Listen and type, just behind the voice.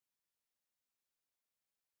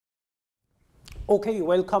Okay,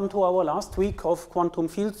 welcome to our last week of quantum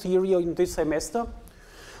field theory in this semester.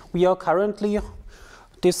 We are currently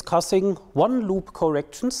discussing one-loop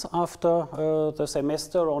corrections after the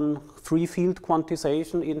semester on free field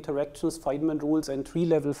quantization, interactions, Feynman rules, and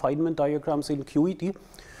three-level Feynman diagrams in QED.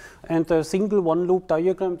 And the single one-loop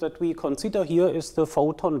diagram that we consider here is the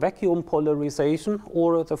photon vacuum polarization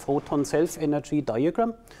or the photon self-energy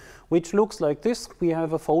diagram, which looks like this. We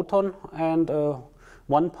have a photon and a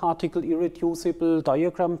one-particle irreducible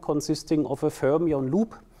diagram consisting of a fermion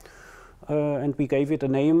loop. And we gave it a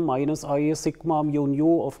name, minus I sigma mu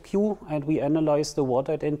nu of Q, and we analyzed the Watt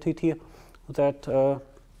identity that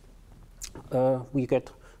we get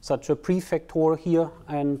such a prefactor here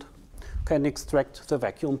and can extract the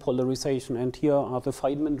vacuum polarization. And here are the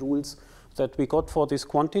Feynman rules that we got for this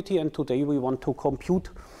quantity, and today we want to compute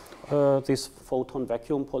this photon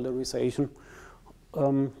vacuum polarization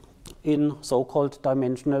in so-called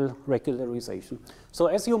dimensional regularization. So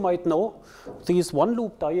as you might know, these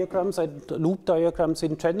one-loop diagrams and loop diagrams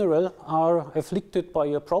in general are afflicted by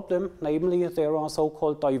a problem, namely there are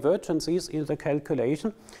so-called divergences in the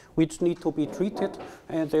calculation which need to be treated,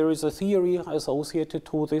 and there is a theory associated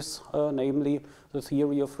to this, namely the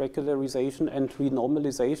theory of regularization and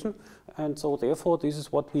renormalization, and so therefore this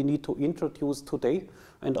is what we need to introduce today,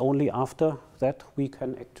 and only after that we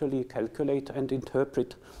can actually calculate and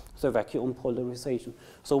interpret the vacuum polarization.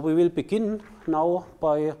 So we will begin now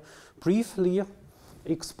by briefly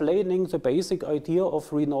explaining the basic idea of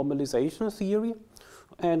renormalization theory,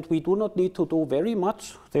 and we do not need to do very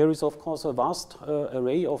much. There is of course a vast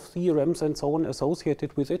array of theorems and so on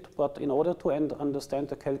associated with it, but in order to understand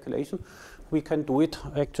the calculation we can do it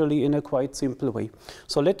actually in a quite simple way.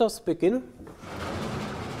 So let us begin.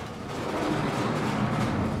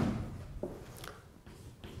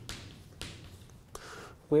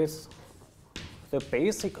 With the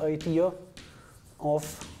basic idea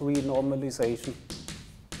of renormalization.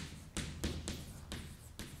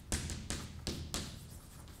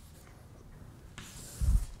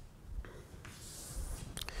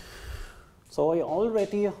 So I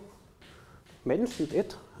already mentioned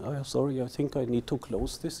it. Sorry, I think I need to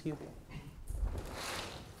close this here.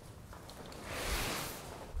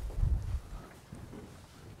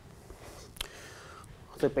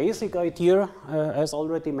 The basic idea, as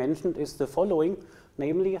already mentioned, is the following,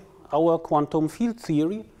 namely our quantum field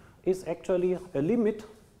theory is actually a limit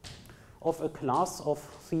of a class of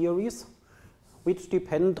theories which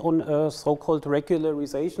depend on a so-called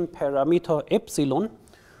regularization parameter epsilon,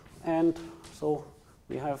 and so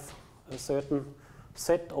we have a certain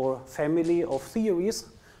set or family of theories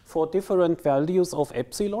for different values of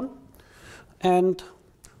epsilon, and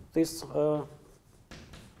this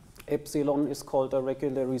epsilon is called a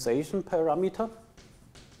regularization parameter.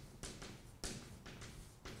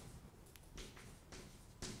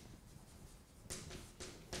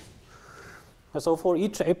 So for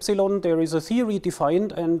each epsilon there is a theory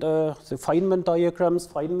defined, and the Feynman diagrams,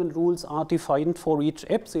 Feynman rules are defined for each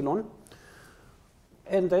epsilon.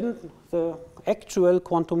 And then the actual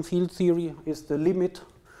quantum field theory is the limit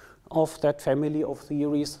of that family of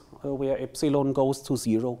theories where epsilon goes to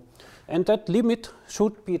 0. And that limit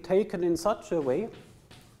should be taken in such a way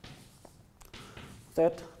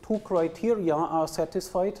that two criteria are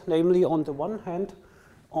satisfied, namely on the one hand,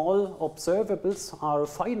 all observables are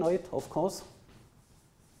finite, of course,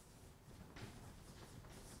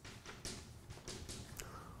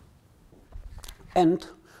 and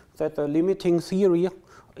that the limiting theory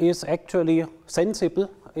is actually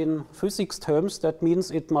sensible in physics terms. That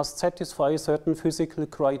means it must satisfy certain physical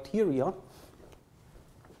criteria.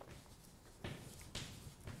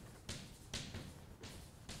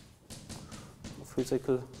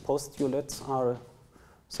 Physical postulates are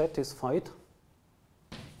satisfied.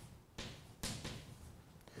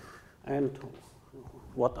 And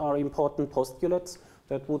what are important postulates?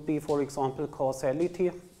 That would be, for example,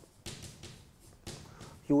 causality,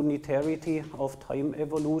 unitarity of time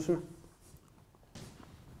evolution.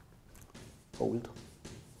 Hold.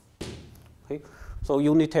 Okay. So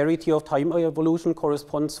unitarity of time evolution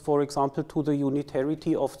corresponds, for example, to the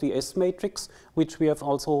unitarity of the S matrix, which we have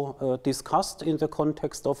also discussed in the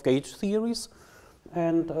context of gauge theories.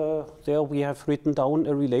 And there we have written down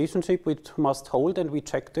a relationship which must hold, and we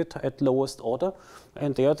checked it at lowest order.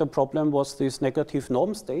 And there the problem was these negative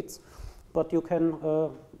norm states. But you can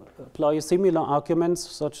apply similar arguments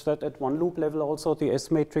such that at one loop level also the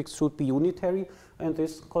S matrix should be unitary, and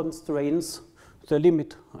this constrains the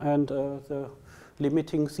limit and the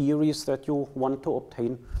limiting theories that you want to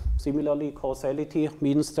obtain. Similarly, causality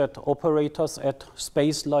means that operators at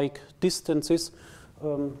space-like distances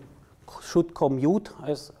should commute,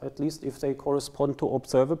 as at least if they correspond to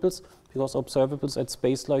observables, because observables at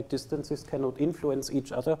space-like distances cannot influence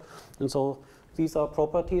each other. And so these are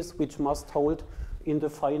properties which must hold in the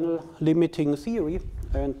final limiting theory,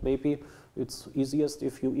 and maybe it's easiest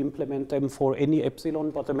if you implement them for any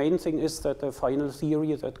epsilon, but the main thing is that the final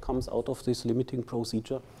theory that comes out of this limiting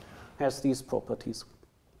procedure has these properties.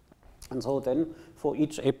 And so then for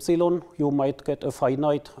each epsilon you might get a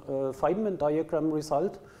finite Feynman diagram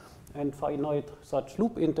result and finite such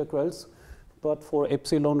loop integrals, but for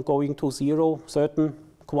epsilon going to 0, certain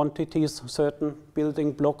quantities, certain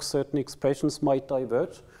building blocks, certain expressions might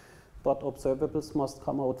diverge, but observables must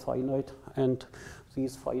come out finite, and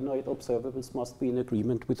these finite observables must be in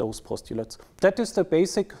agreement with those postulates. That is the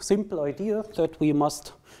basic simple idea that we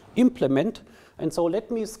must implement. And so let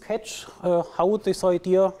me sketch how this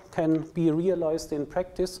idea can be realized in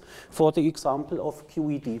practice for the example of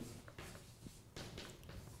QED.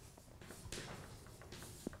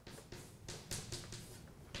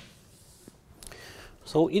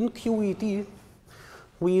 So in QED,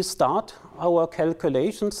 we start our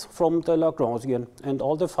calculations from the Lagrangian, and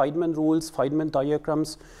all the Feynman rules, Feynman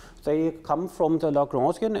diagrams, they come from the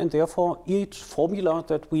Lagrangian, and therefore each formula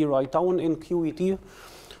that we write down in QED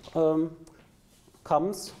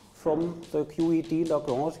comes from the QED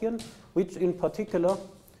Lagrangian, which in particular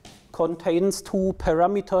contains two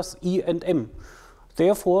parameters E and M.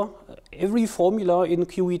 Therefore, every formula in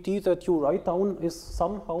QED that you write down is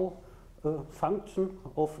somehow a function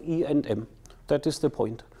of E and M. That is the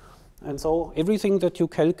point. And so everything that you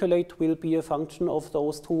calculate will be a function of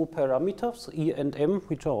those two parameters, E and M,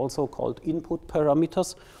 which are also called input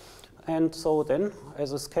parameters. And so then,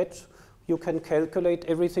 as a sketch, you can calculate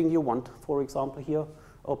everything you want. For example, here,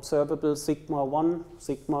 observable sigma 1.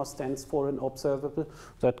 Sigma stands for an observable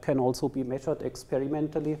that can also be measured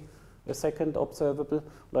experimentally. A second observable,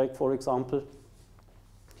 like for example,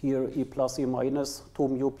 here E plus E minus, 2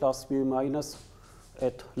 mu plus mu minus.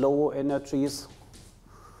 At low energies,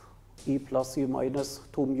 E plus E minus,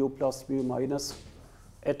 2 mu plus mu minus.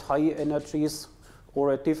 At high energies,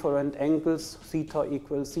 or at different angles, theta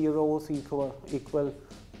equals 0, theta equal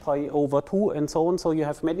pi over 2, and so on. So you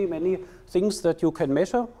have many, many things that you can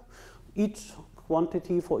measure. Each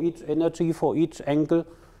quantity for each energy for each angle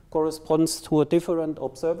corresponds to a different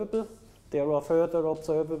observable. There are further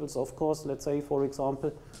observables, of course. Let's say, for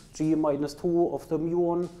example, G minus 2 of the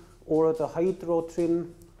muon, or the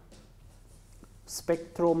hydrogen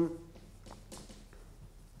spectrum.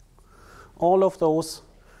 All of those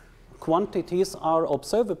quantities are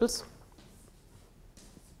observables.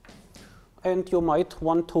 And you might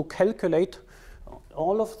want to calculate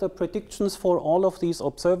all of the predictions for all of these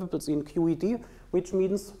observables in QED, which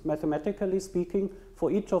means, mathematically speaking,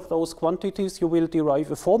 for each of those quantities you will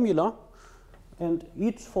derive a formula, and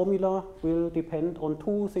each formula will depend on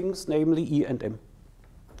two things, namely E and M.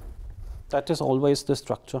 That is always the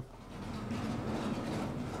structure.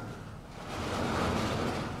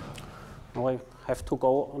 Now I have to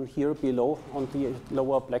go on here below on the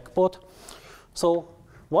lower blackboard. So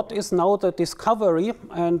what is now the discovery,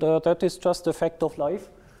 and that is just a fact of life,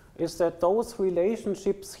 is that those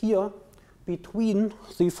relationships here between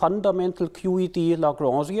the fundamental QED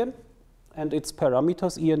Lagrangian and its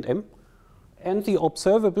parameters E and M and the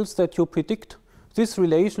observables that you predict, this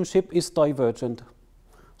relationship is divergent.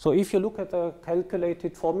 So if you look at the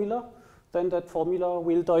calculated formula, then that formula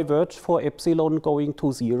will diverge for epsilon going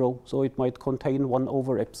to 0. So it might contain 1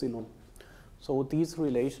 over epsilon. So these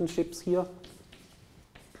relationships here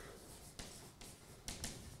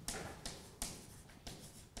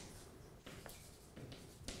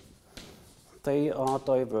they are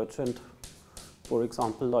divergent, for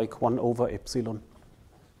example, like 1 over epsilon.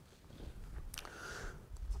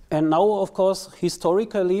 And now, of course,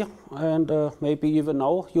 historically, and maybe even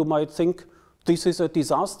now, you might think this is a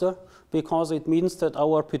disaster because it means that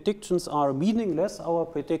our predictions are meaningless, our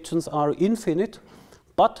predictions are infinite.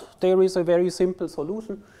 But there is a very simple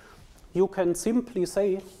solution. You can simply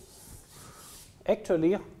say,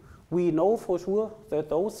 actually, we know for sure that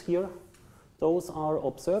those here, those are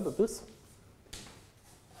observables.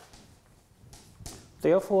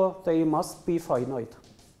 Therefore, they must be finite.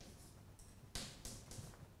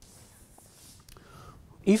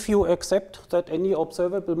 If you accept that any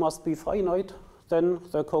observable must be finite, then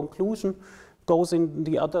the conclusion goes in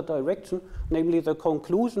the other direction, namely the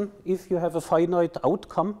conclusion, if you have a finite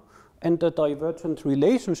outcome and a divergent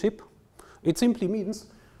relationship, it simply means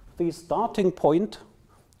the starting point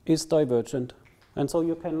is divergent. And so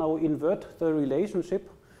you can now invert the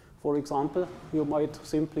relationship. For example, you might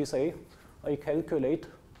simply say, I calculate,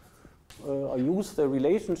 I use the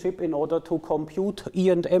relationship in order to compute E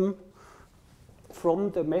and M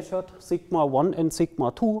from the measured sigma 1 and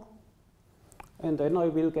sigma 2, and then I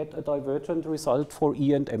will get a divergent result for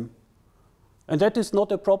E and M. And that is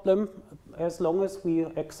not a problem as long as we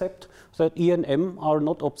accept that E and M are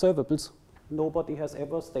not observables. Nobody has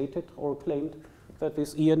ever stated or claimed that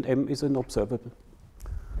this E and M is an observable.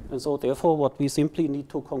 And so therefore what we simply need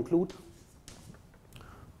to conclude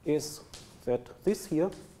is that this here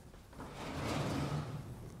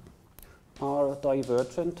are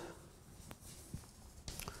divergent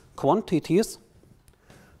quantities.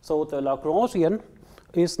 So the Lagrangian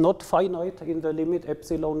is not finite in the limit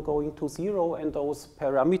epsilon going to 0, and those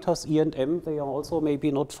parameters E and M, they are also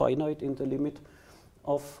maybe not finite in the limit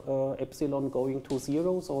of epsilon going to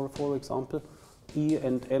 0. So for example, E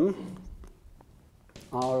and M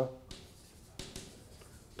are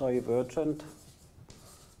divergent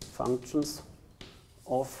functions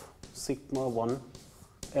of sigma 1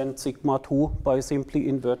 and sigma 2 by simply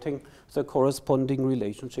inverting the corresponding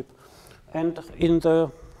relationship. And in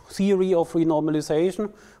the theory of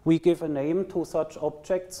renormalization, we give a name to such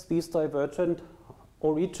objects, these divergent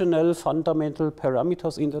original fundamental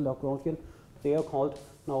parameters in the Lagrangian. They are called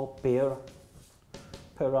now bare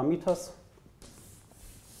parameters.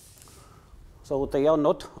 So they are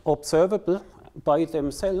not observable by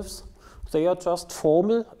themselves. They are just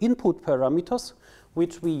formal input parameters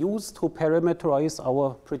which we use to parameterize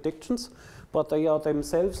our predictions, but they are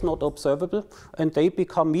themselves not observable, and they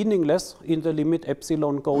become meaningless in the limit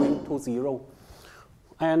epsilon going to 0.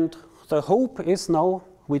 And the hope is now,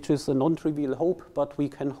 which is a non-trivial hope, but we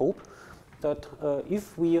can hope that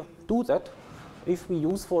if we do that, if we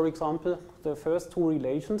use, for example, the first two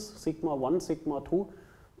relations, sigma 1, sigma 2,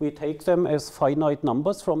 we take them as finite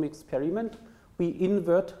numbers from experiment, we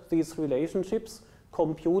invert these relationships,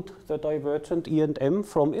 compute the divergent E and M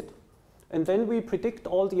from it, and then we predict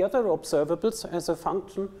all the other observables as a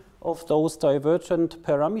function of those divergent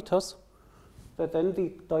parameters, that then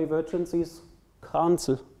the divergences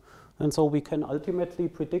cancel. And so we can ultimately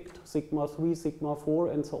predict sigma 3, sigma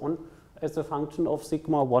 4, and so on as a function of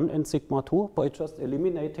sigma 1 and sigma 2 by just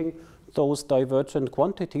eliminating those divergent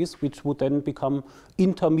quantities, which would then become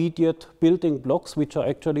intermediate building blocks, which are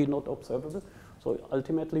actually not observable. So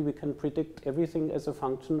ultimately we can predict everything as a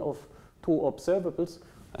function of two observables.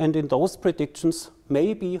 And in those predictions,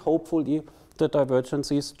 maybe, hopefully, the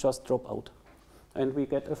divergences just drop out. And we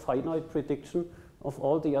get a finite prediction of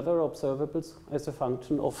all the other observables as a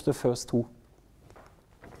function of the first two.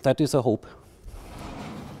 That is a hope.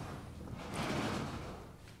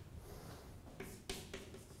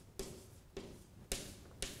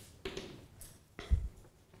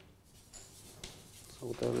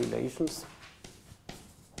 So the relations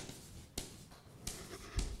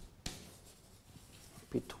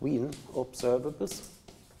between observables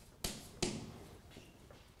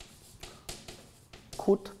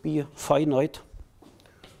could be finite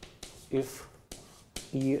if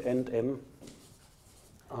E and M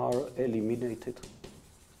are eliminated.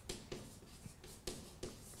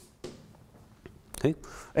 Okay.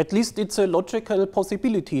 At least it's a logical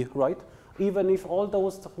possibility, right? Even if all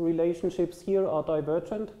those relationships here are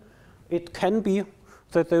divergent, it can be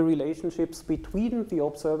that the relationships between the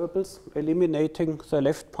observables, eliminating the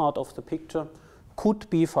left part of the picture, could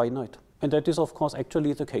be finite. And that is, of course,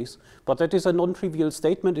 actually the case. But that is a non-trivial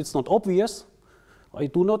statement. It's not obvious. I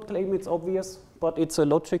do not claim it's obvious, but it's a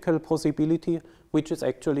logical possibility which is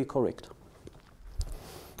actually correct.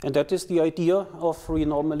 And that is the idea of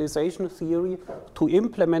renormalization theory, to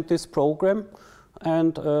implement this program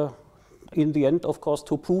and in the end, of course,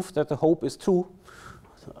 to prove that the hope is true.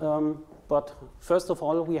 But first of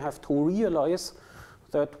all, we have to realize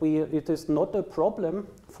that it is not a problem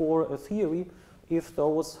for a theory if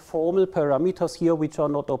those formal parameters here, which are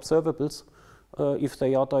not observables, if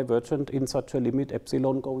they are divergent in such a limit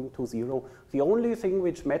epsilon going to 0. The only thing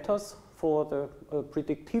which matters for the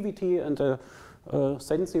predictivity and the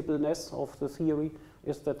sensibleness of the theory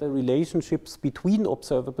is that the relationships between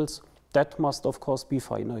observables, that must of course be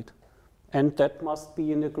finite. And that must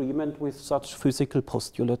be in agreement with such physical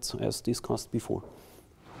postulates as discussed before.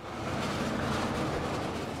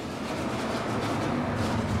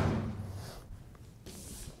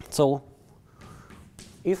 So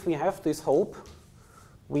if we have this hope,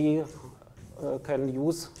 we can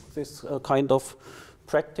use this kind of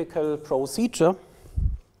practical procedure,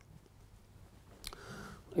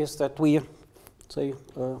 is that we say,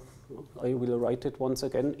 I will write it once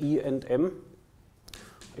again, E and M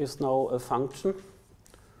is now a function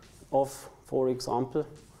of, for example,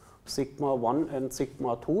 sigma 1 and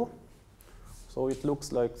sigma 2. So it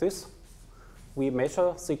looks like this. We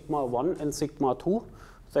measure sigma 1 and sigma 2.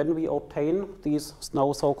 then we obtain these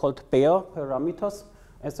now so-called bare parameters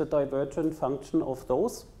as a divergent function of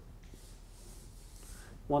those.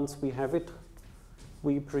 Once we have it,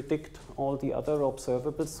 we predict all the other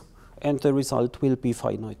observables, and the result will be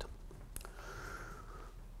finite.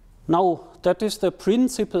 Now, that is the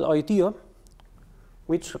principal idea,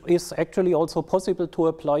 which is actually also possible to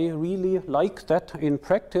apply really like that in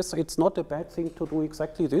practice. It's not a bad thing to do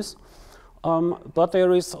exactly this. But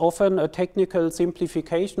there is often a technical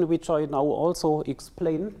simplification, which I now also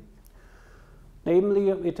explain. Namely,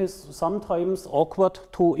 it is sometimes awkward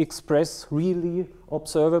to express really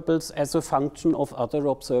observables as a function of other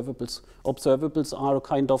observables. Observables are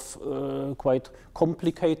kind of quite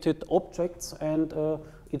complicated objects, and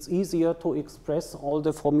it's easier to express all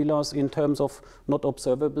the formulas in terms of not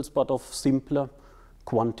observables, but of simpler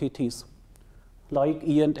quantities, like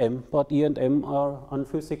E and M. But E and M are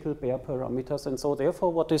unphysical bare parameters, and so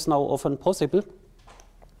therefore what is now often possible,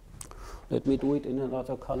 let me do it in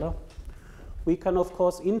another color, we can of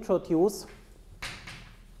course introduce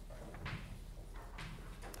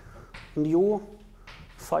new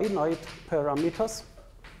finite parameters.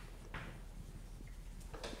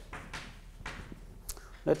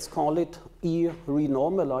 Let's call it E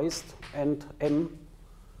renormalized and M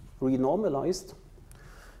renormalized,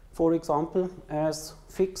 for example, as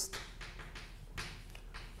fixed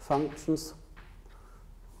functions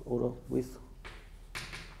or with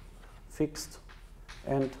fixed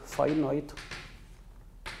and finite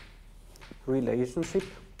relationship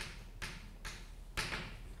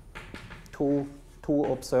to two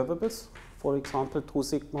observables, for example, to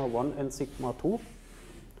sigma 1 and sigma 2.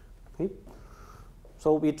 Okay.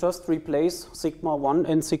 So we just replace sigma 1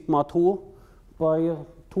 and sigma 2 by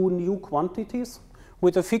two new quantities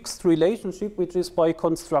with a fixed relationship, which is by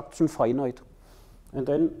construction finite. And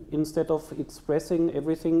then instead of expressing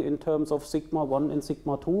everything in terms of sigma 1 and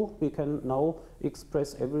sigma 2, we can now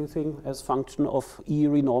express everything as function of E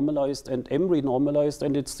renormalized and M renormalized,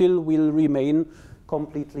 and it still will remain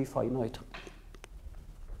completely finite.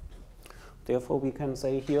 Therefore, we can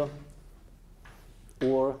say here,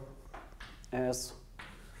 or as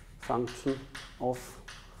function of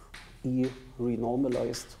E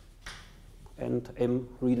renormalized and M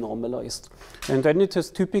renormalized. And then it is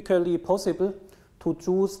typically possible to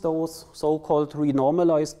choose those so-called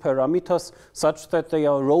renormalized parameters such that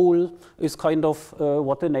their role is kind of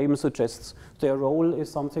what the name suggests. Their role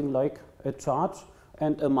is something like a charge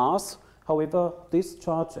and a mass. However, this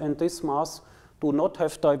charge and this mass do not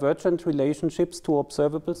have divergent relationships to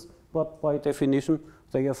observables, but by definition,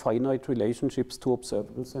 they are finite relationships to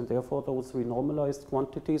observables, and therefore those renormalized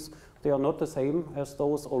quantities, they are not the same as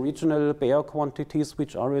those original bare quantities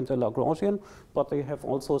which are in the Lagrangian, but they have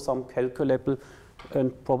also some calculable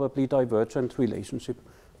and probably divergent relationship.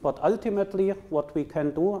 But ultimately, what we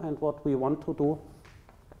can do and what we want to do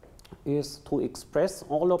is to express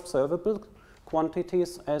all observable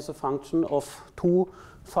quantities as a function of two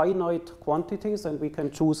finite quantities, and we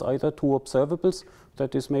can choose either two observables,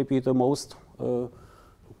 that is maybe the most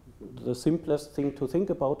the simplest thing to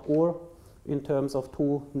think about, or in terms of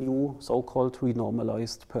two new so-called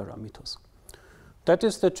renormalized parameters. That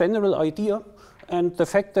is the general idea, and the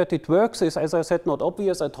fact that it works is, as I said, not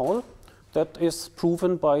obvious at all. That is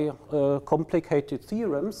proven by complicated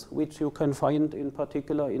theorems, which you can find in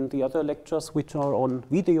particular in the other lectures, which are on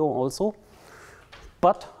video also.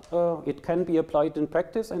 But it can be applied in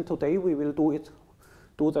practice, and today we will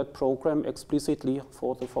do that program explicitly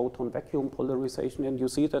for the photon vacuum polarization, and you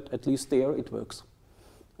see that at least there it works.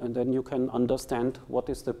 And then you can understand what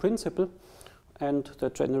is the principle, and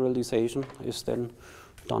the generalization is then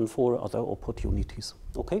done for other opportunities.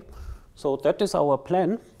 Okay, so that is our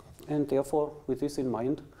plan, and therefore with this in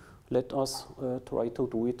mind, let us try to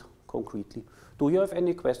do it concretely. Do you have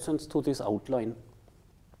any questions to this outline?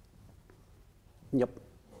 Yep.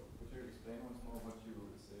 Could you explain once more what you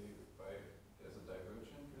say by there's a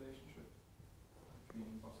divergent relationship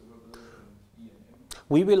between observable and E and M?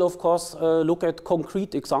 We will, of course, look at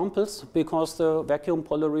concrete examples, because the vacuum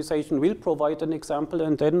polarization will provide an example,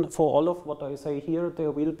 and then for all of what I say here,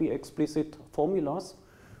 there will be explicit formulas.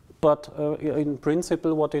 But in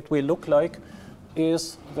principle, what it will look like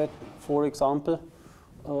is that, for example,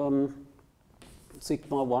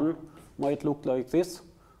 sigma 1 might look like this.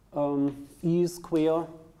 E square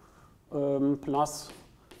plus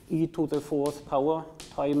e to the 4th power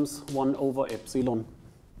times 1 over epsilon.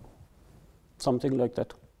 Something like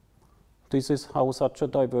that. This is how such a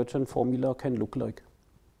divergent formula can look like.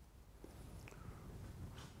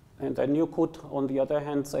 And then you could, on the other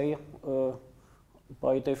hand, say,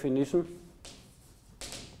 by definition,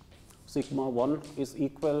 sigma 1 is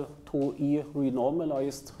equal to E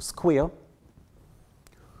renormalized square.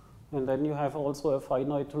 And then you have also a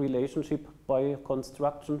finite relationship by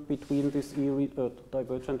construction between this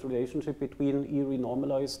divergent relationship between E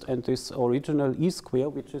renormalized and this original E square,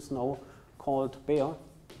 which is now called bare.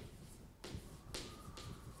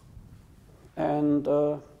 And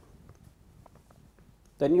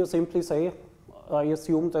then you simply say, I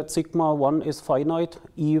assume that sigma 1 is finite,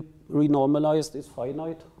 E renormalized is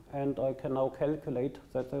finite, and I can now calculate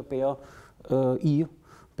that the bare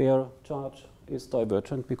bare charge is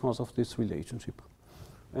divergent because of this relationship.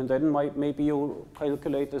 And then maybe you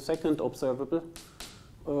calculate the second observable.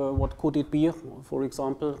 What could it be? For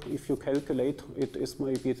example, if you calculate, it is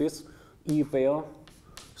maybe this E bare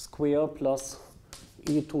square plus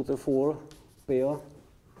E to the 4 bare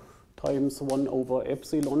times 1 over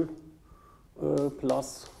epsilon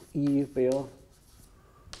plus E bare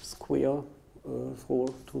square 4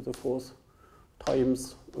 to the 4th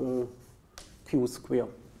times Q square.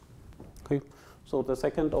 Okay. So the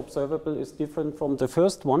second observable is different from the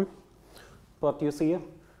first one, but you see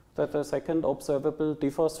that the second observable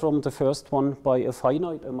differs from the first one by a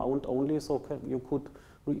finite amount only, so you could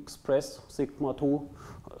express sigma 2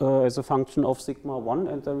 as a function of sigma 1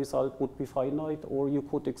 and the result would be finite, or you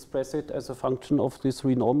could express it as a function of this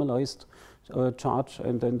renormalized charge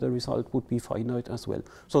and then the result would be finite as well.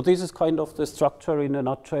 So this is kind of the structure in a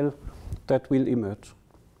nutshell that will emerge.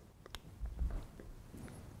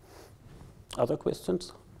 Other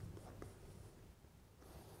questions?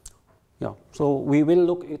 Yeah, so we will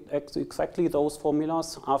look at exactly those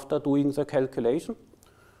formulas after doing the calculation.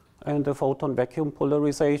 And the photon vacuum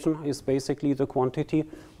polarization is basically the quantity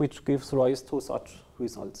which gives rise to such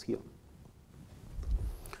results here.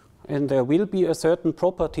 And there will be a certain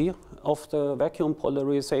property of the vacuum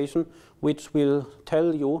polarization which will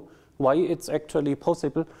tell you why it's actually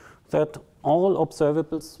possible that all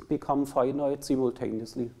observables become finite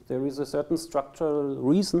simultaneously. There is a certain structural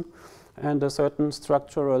reason and a certain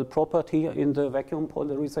structural property in the vacuum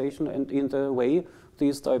polarization and in the way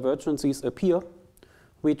these divergences appear,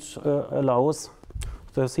 which allows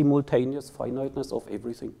the simultaneous finiteness of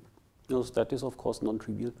everything. That is, of course,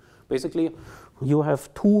 non-trivial. Basically, you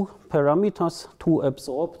have two parameters to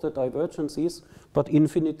absorb the divergences, but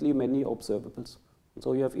infinitely many observables.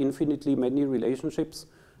 So you have infinitely many relationships,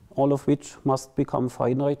 all of which must become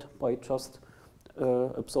finite by just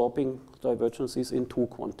absorbing divergences in two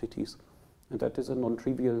quantities. And that is a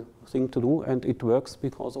non-trivial thing to do, and it works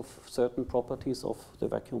because of certain properties of the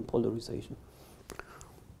vacuum polarization.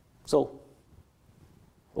 So,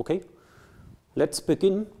 okay, let's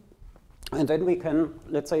begin. And then we can,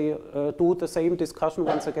 let's say, do the same discussion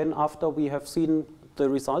once again after we have seen the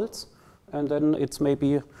results. And then it's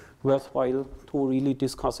maybe worthwhile to really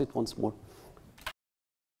discuss it once more.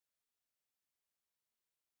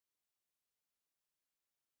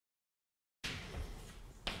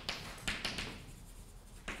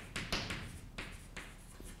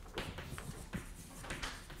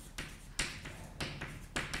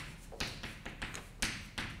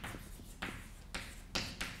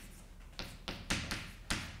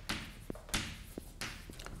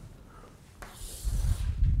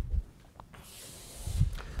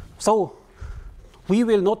 So we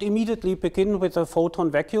will not immediately begin with a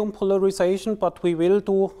photon vacuum polarization, but we will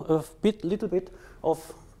do a little bit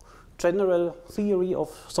of general theory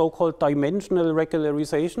of so-called dimensional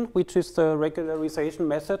regularization, which is the regularization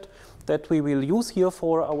method that we will use here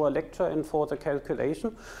for our lecture and for the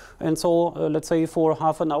calculation. And so let's say for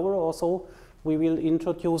half an hour or so, we will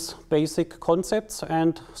introduce basic concepts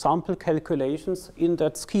and sample calculations in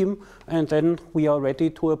that scheme, and then we are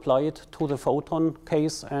ready to apply it to the photon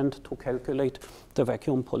case and to calculate the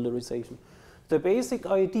vacuum polarization. The basic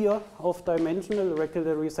idea of dimensional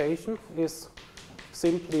regularization is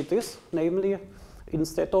simply this, namely,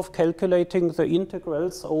 instead of calculating the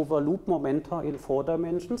integrals over loop momenta in 4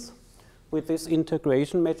 dimensions with this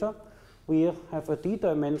integration measure, we have a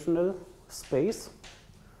d-dimensional space,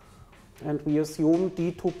 and we assume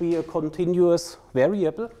d to be a continuous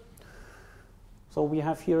variable. So we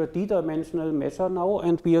have here a d-dimensional measure now,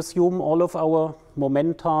 and we assume all of our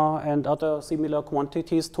momenta and other similar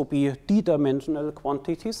quantities to be d-dimensional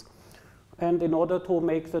quantities. And in order to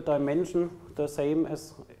make the dimension the same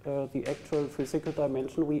as the actual physical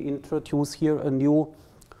dimension, we introduce here a new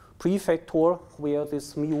prefactor where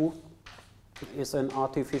this mu is an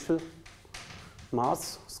artificial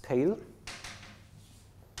mass scale.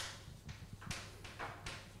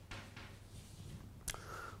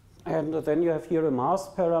 And then you have here a mass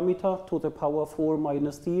parameter to the power 4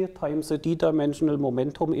 minus d times the d-dimensional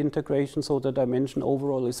momentum integration, so the dimension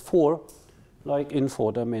overall is 4. like in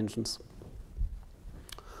 4 dimensions.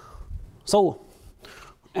 So,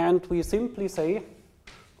 and we simply say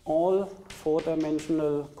all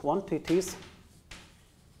 4-dimensional quantities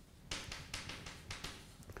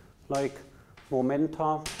like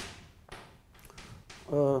momenta,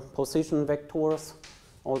 position vectors,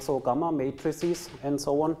 also gamma matrices and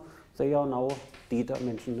so on, they are now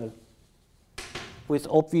d-dimensional with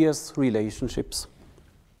obvious relationships.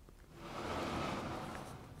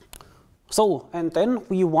 So, and then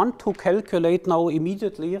we want to calculate now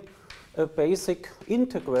immediately a basic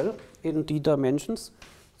integral in d dimensions.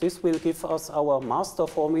 This will give us our master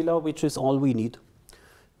formula, which is all we need.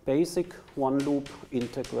 Basic one-loop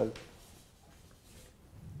integral.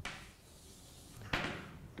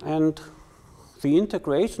 And the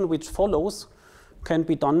integration which follows can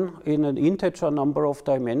be done in an integer number of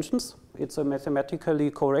dimensions. It's a mathematically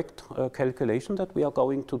correct calculation that we are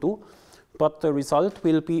going to do. But the result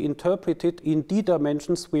will be interpreted in d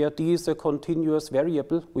dimensions where d is a continuous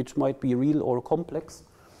variable, which might be real or complex.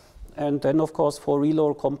 And then, of course, for real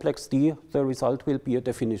or complex d, the result will be a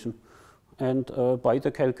definition. And by the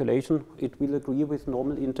calculation, it will agree with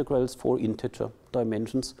normal integrals for integer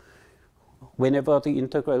dimensions whenever the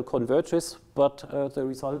integral converges, but the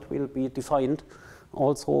result will be defined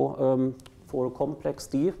also for complex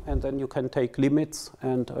d, and then you can take limits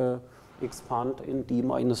and expand in d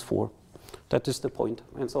minus 4. That is the point.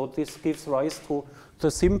 And so this gives rise to the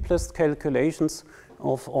simplest calculations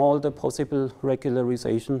of all the possible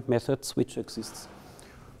regularization methods which exist.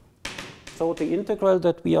 So the integral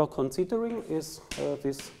that we are considering is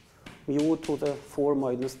this mu to the 4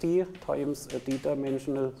 minus d times a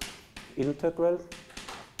d-dimensional integral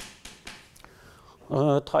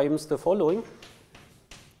times the following.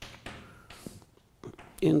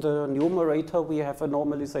 In the numerator we have a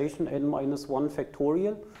normalization n minus 1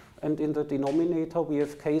 factorial, and in the denominator we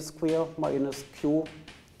have k square minus q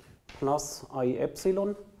plus I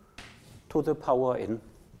epsilon to the power n.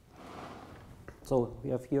 So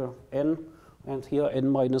we have here n and here n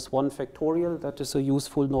minus 1 factorial. That is a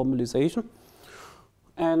useful normalization.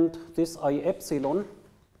 And this I epsilon,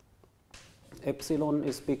 epsilon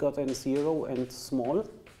is bigger than 0 and small.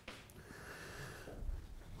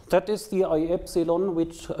 That is the I epsilon,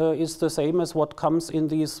 which is the same as what comes in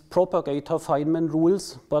these propagator Feynman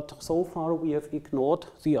rules, but so far we have ignored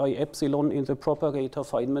the I epsilon in the propagator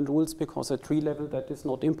Feynman rules because at tree level that is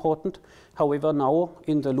not important. However, now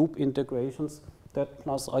in the loop integrations, that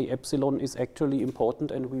plus I epsilon is actually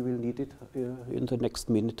important, and we will need it in the next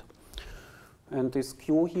minute. And this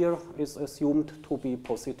q here is assumed to be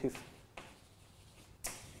positive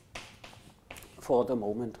for the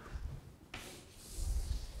moment.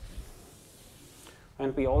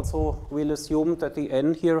 And we also will assume that the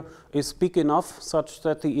n here is big enough such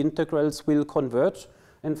that the integrals will converge.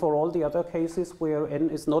 And for all the other cases where n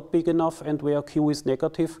is not big enough and where q is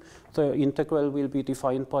negative, the integral will be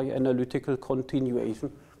defined by analytical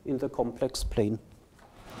continuation in the complex plane.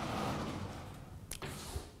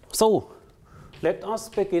 So let us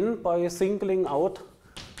begin by singling out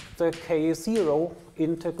the k0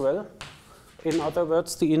 integral. In other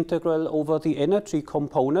words, the integral over the energy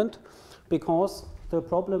component, because the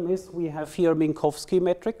problem is we have here Minkowski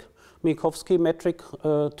metric. Minkowski metric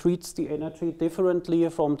treats the energy differently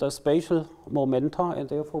from the spatial momenta, and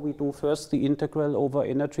therefore we do first the integral over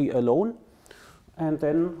energy alone, and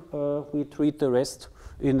then we treat the rest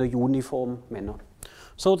in a uniform manner.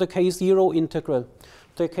 So the k0 integral.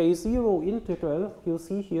 The k0 integral, you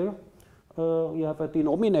see here, we have a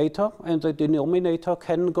denominator, and the denominator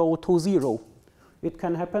can go to 0. It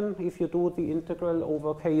can happen if you do the integral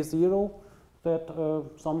over k0 that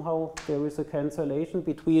somehow there is a cancellation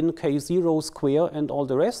between k0 square and all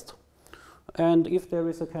the rest. And if there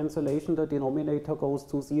is a cancellation, the denominator goes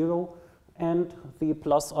to 0, and the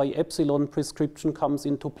plus I epsilon prescription comes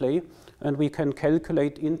into play, and we can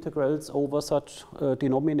calculate integrals over such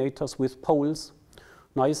denominators with poles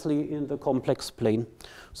nicely in the complex plane.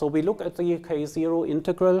 So we look at the k0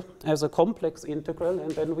 integral as a complex integral,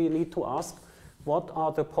 and then we need to ask what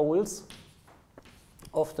are the poles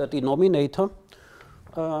of the denominator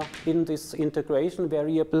in this integration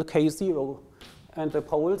variable k0. And the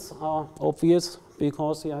poles are obvious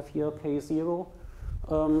because you have here k0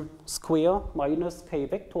 square minus k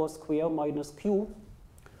vector square minus q.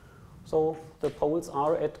 So the poles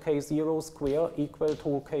are at k0 square equal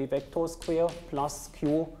to k vector square plus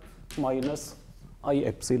q minus I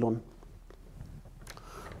epsilon.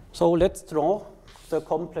 So let's draw the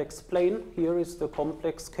complex plane. Here is the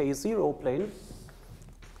complex k0 plane.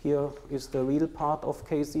 Here is the real part of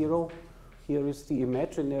k0. Here is the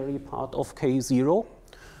imaginary part of k0.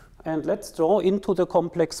 And let's draw into the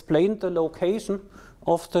complex plane the location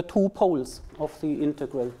of the two poles of the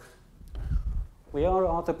integral. Where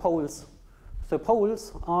are the poles? The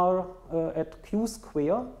poles are at q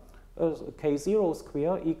square, k0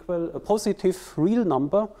 square equal a positive real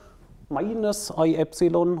number minus I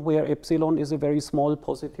epsilon, where epsilon is a very small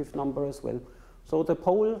positive number as well. So the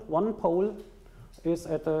pole, one pole is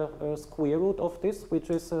at a square root of this, which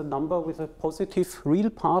is a number with a positive real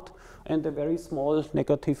part and a very small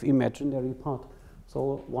negative imaginary part.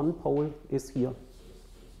 So one pole is here,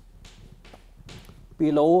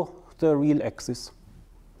 below the real axis.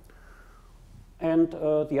 And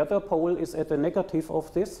the other pole is at the negative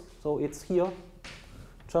of this, so it's here,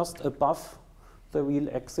 just above the real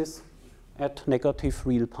axis at negative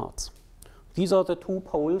real parts. These are the two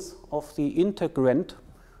poles of the integrand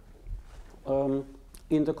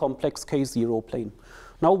in the complex K0 plane.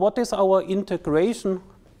 Now, what is our integration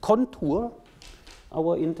contour?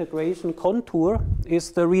 Our integration contour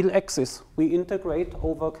is the real axis. We integrate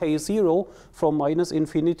over K0 from minus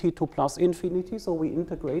infinity to plus infinity, so we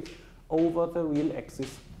integrate over the real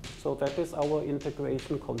axis. So that is our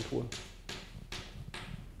integration contour.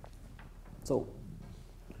 So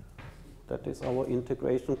that is our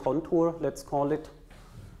integration contour. Let's call it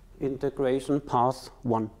integration path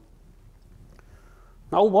 1.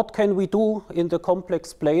 Now what can we do in the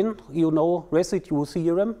complex plane? You know residue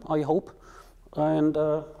theorem, I hope. And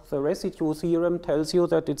the residue theorem tells you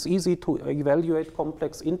that it's easy to evaluate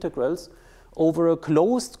complex integrals over a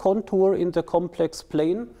closed contour in the complex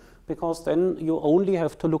plane, because then you only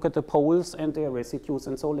have to look at the poles and their residues.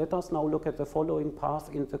 And so let us now look at the following path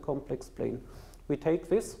in the complex plane. We take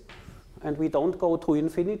this, and we don't go to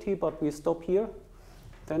infinity, but we stop here.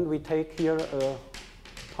 Then we take here a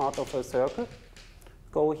part of a circle,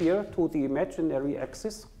 go here to the imaginary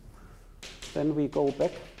axis. Then we go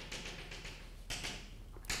back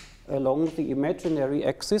along the imaginary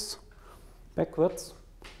axis backwards.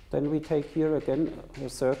 Then we take here again a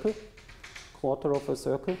circle, quarter of a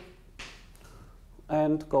circle,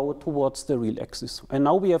 and go towards the real axis. And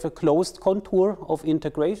now we have a closed contour of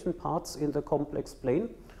integration parts in the complex plane.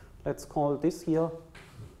 Let's call this here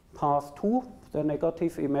path 2, the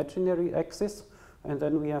negative imaginary axis, and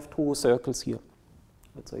then we have two circles here.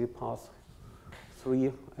 Let's say path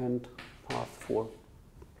 3 and path 4.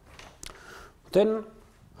 Then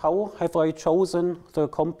how have I chosen the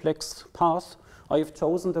complex path? I have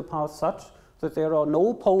chosen the path such that there are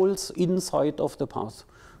no poles inside of the path.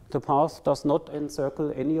 The path does not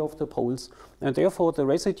encircle any of the poles. And therefore, the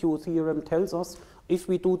residue theorem tells us if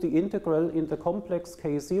we do the integral in the complex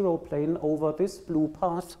K0 plane over this blue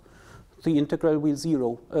path, the integral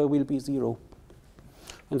will be zero.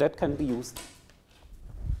 And that can be used.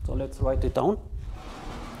 So let's write it down.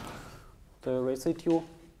 The residue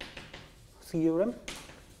theorem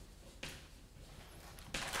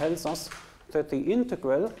tells us that the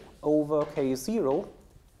integral over K0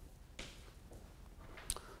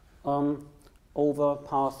 over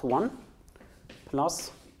path 1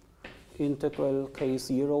 plus integral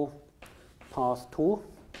K0 path 2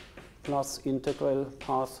 plus integral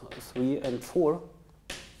path 3 and 4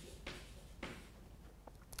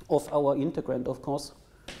 of our integrand, of course,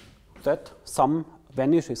 that sum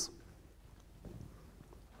vanishes.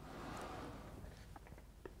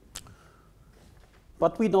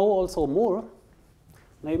 But we know also more,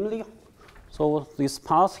 namely, so this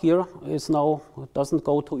path here is now, doesn't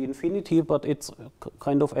go to infinity, but it's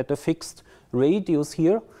kind of at a fixed radius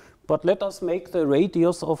here. But let us make the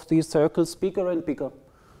radius of these circles bigger and bigger.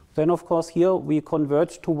 Then, of course, here we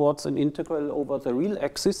converge towards an integral over the real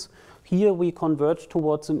axis. Here we converge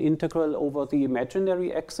towards an integral over the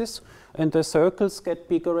imaginary axis, and the circles get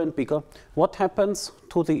bigger and bigger. What happens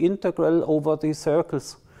to the integral over these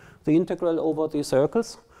circles? The integral over the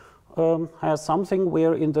circles has something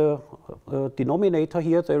where in the denominator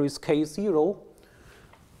here there is K0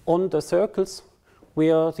 on the circles,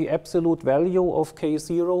 where the absolute value of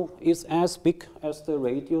K0 is as big as the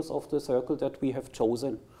radius of the circle that we have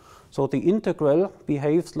chosen. So the integral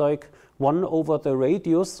behaves like 1 over the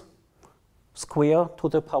radius square to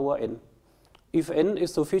the power n. If n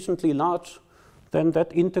is sufficiently large, then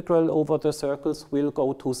that integral over the circles will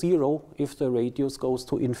go to 0 if the radius goes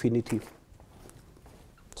to infinity.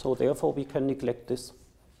 So therefore we can neglect this.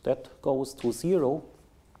 That goes to 0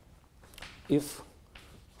 if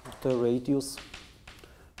the radius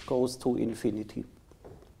goes to infinity.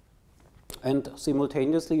 And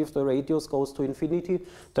simultaneously, if the radius goes to infinity,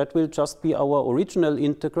 that will just be our original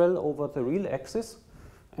integral over the real axis,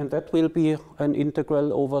 and that will be an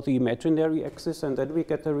integral over the imaginary axis, and then we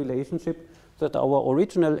get the relationship that our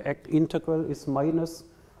original integral is minus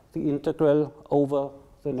the integral over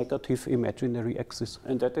the negative imaginary axis.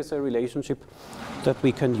 And that is a relationship that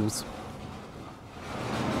we can use.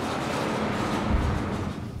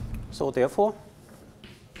 So therefore,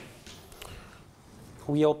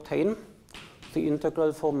 we obtain the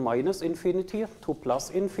integral from minus infinity to plus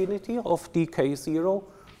infinity of dk0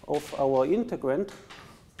 of our integrand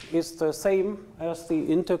is the same as the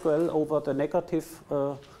integral over the negative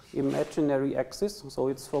imaginary axis. So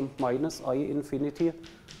it's from minus I infinity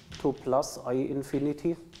to plus I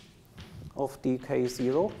infinity of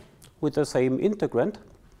dk0 with the same integrand.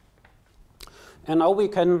 And now we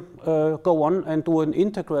can go on and do an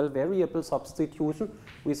integral variable substitution.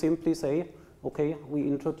 We simply say, okay, we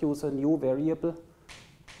introduce a new variable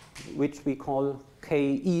which we call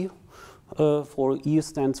ke. For E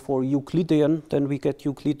stands for Euclidean, then we get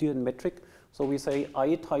Euclidean metric. So we say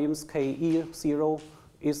I times ke0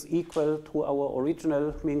 is equal to our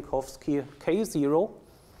original Minkowski k0.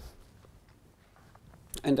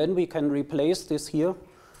 And then we can replace this here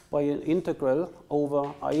by an integral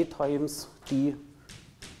over I times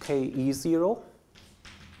dke0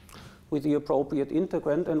 with the appropriate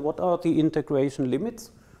integrand. And what are the integration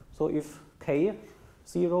limits? So if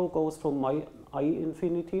k0 goes from I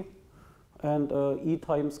infinity and E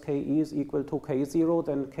times ke is equal to k0,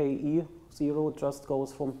 then ke0 just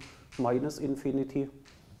goes from minus infinity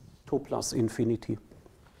to plus infinity.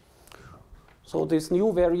 So this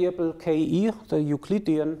new variable ke, the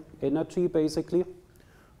Euclidean energy basically,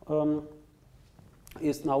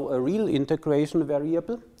 is now a real integration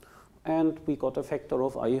variable, and we got a factor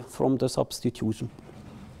of I from the substitution.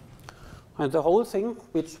 And the whole thing,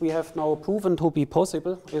 which we have now proven to be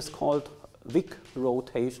possible, is called Wick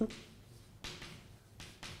rotation.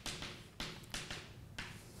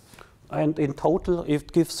 And in total,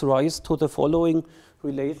 it gives rise to the following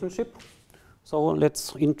relationship. So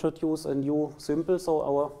let's introduce a new symbol. So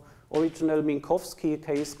our original Minkowski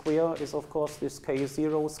k square is, of course, this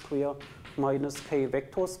k0 square minus k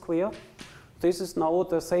vector square. This is now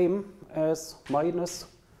the same as minus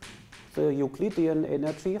the Euclidean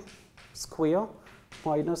energy square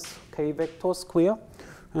minus k vector square.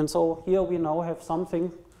 And so here we now have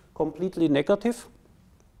something completely negative.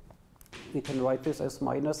 We can write this as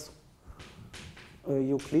minus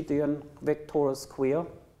Euclidean vector square.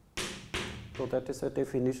 So that is a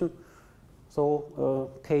definition.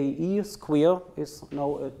 So ke square is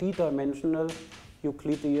now a d-dimensional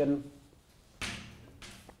Euclidean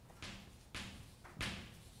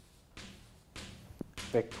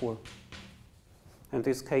vector. And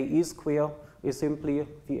this ke square is simply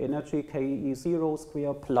the energy ke0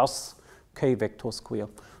 square plus k vector square.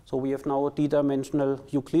 So we have now a d-dimensional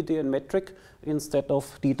Euclidean metric instead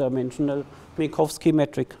of d-dimensional Minkowski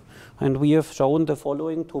metric. And we have shown the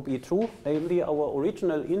following to be true, namely our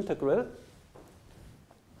original integral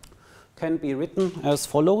can be written as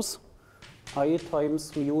follows: I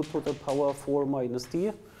times mu to the power 4 minus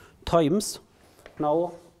d times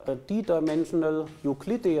now a d-dimensional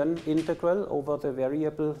Euclidean integral over the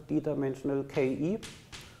variable d-dimensional ke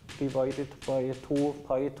divided by 2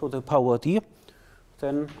 pi to the power d,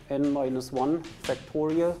 then n minus 1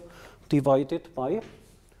 factorial divided by,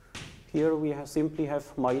 here we simply have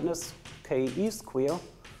minus ke square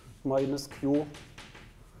minus q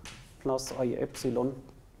plus I epsilon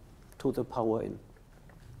to the power n.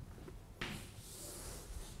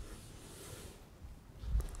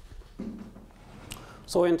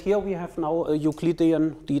 So, and here we have now a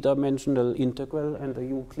Euclidean d-dimensional integral and a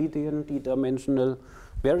Euclidean d-dimensional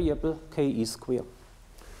variable ke square.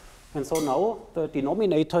 And so now the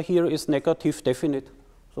denominator here is negative definite.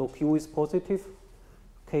 So q is positive,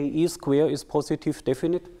 ke square is positive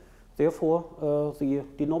definite. Therefore, the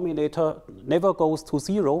denominator never goes to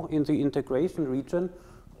 0 in the integration region.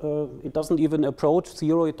 It doesn't even approach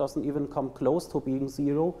 0, it doesn't even come close to being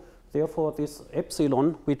 0. Therefore, this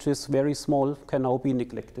epsilon, which is very small, can now be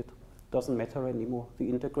neglected. Doesn't matter anymore. The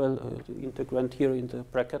integral, the integrand here in the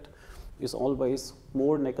bracket is always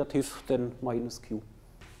more negative than minus q.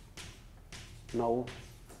 Now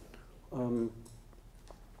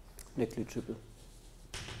negligible.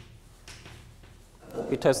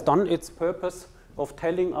 It has done its purpose of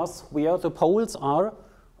telling us where the poles are,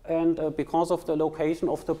 and because of the location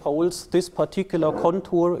of the poles, this particular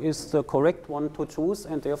contour is the correct one to choose,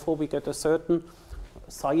 and therefore we get a certain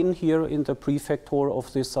sign here in the prefactor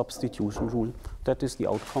of this substitution rule. That is the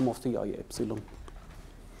outcome of the I epsilon.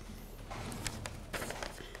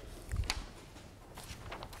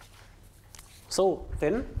 So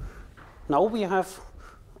then, now we have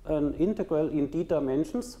an integral in d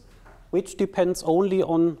dimensions, which depends only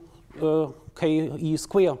on ke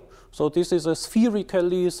square. So this is a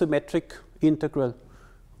spherically symmetric integral.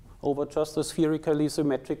 over just a spherically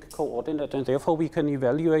symmetric coordinate, and therefore we can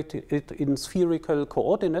evaluate it in spherical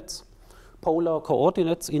coordinates, polar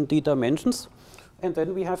coordinates in d dimensions, and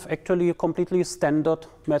then we have actually completely standard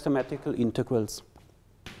mathematical integrals.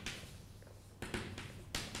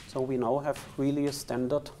 So we now have really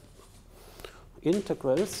standard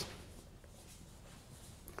integrals,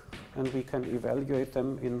 and we can evaluate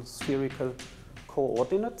them in spherical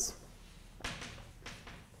coordinates.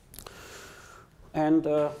 And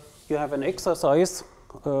you have an exercise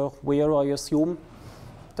where I assume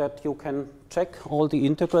that you can check all the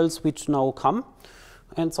integrals which now come.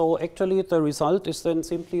 And so actually the result is then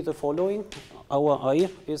simply the following. Our I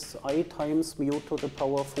is I times mu to the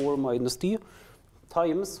power 4 minus d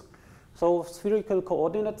times. So spherical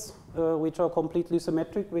coordinates which are completely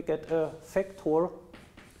symmetric, we get a factor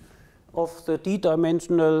of the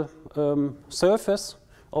d-dimensional surface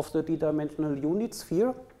of the d-dimensional unit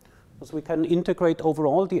sphere. So we can integrate over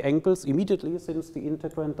all the angles immediately, since the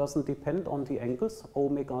integrand doesn't depend on the angles,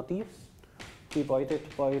 omega d divided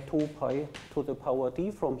by 2 pi to the power d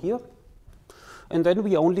from here. And then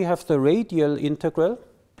we only have the radial integral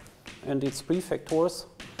and its prefactors,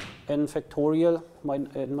 n factorial,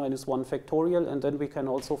 n minus 1 factorial, and then we can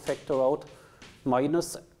also factor out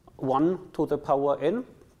minus 1 to the power n.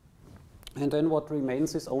 And then what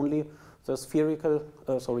remains is only the spherical,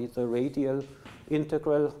 the radial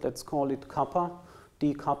integral, let's call it kappa,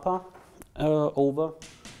 d kappa, over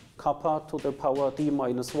kappa to the power d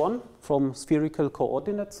minus 1 from spherical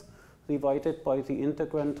coordinates divided by the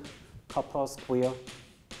integrand kappa square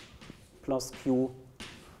plus q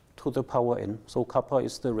to the power n. So kappa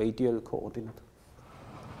is the radial coordinate.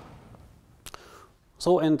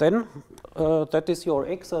 So, and then that is your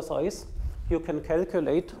exercise. You can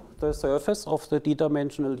calculate the surface of the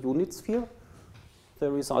d-dimensional unit sphere.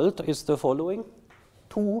 The result is the following: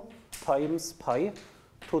 2 times pi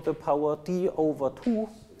to the power d over 2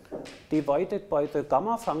 divided by the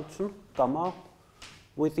gamma function, gamma,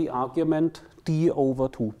 with the argument d over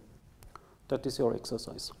 2. That is your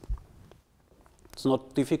exercise. It's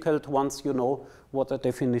not difficult once you know what the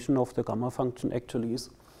definition of the gamma function actually is.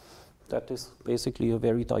 That is basically a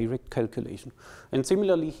very direct calculation. And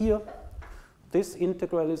similarly here, this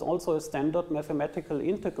integral is also a standard mathematical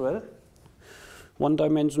integral,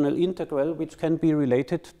 one-dimensional integral, which can be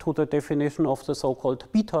related to the definition of the so-called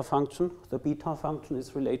beta function. The beta function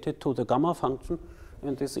is related to the gamma function,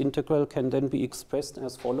 and this integral can then be expressed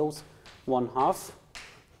as follows: 1/2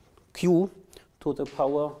 q to the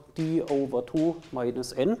power d over 2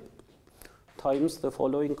 minus n times the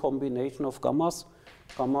following combination of gammas: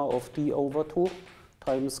 gamma of d over 2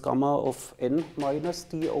 times gamma of n minus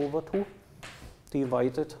d over 2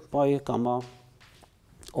 divided by gamma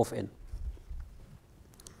of n.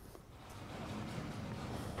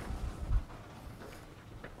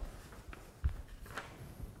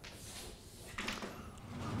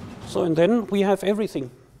 So, and then we have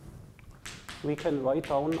everything. We can write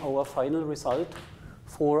down our final result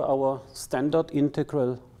for our standard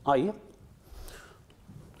integral I.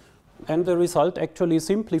 And the result actually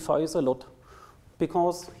simplifies a lot,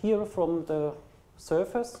 because here from the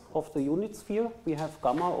surface of the unit sphere we have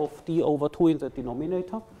gamma of d over 2 in the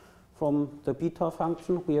denominator. From the beta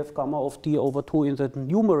function we have gamma of d over 2 in the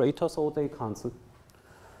numerator, so they cancel.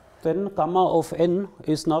 Then gamma of n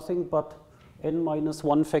is nothing but n minus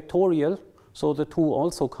 1 factorial, so the 2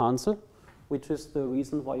 also cancel, which is the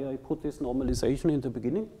reason why I put this normalization in the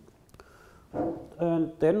beginning.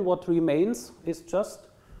 And then what remains is just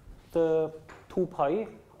the 2 pi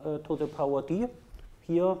to the power d.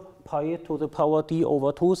 Here pi to the power d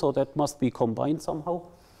over 2, so that must be combined somehow.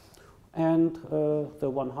 And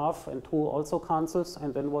the 1/2 and 2 also cancels,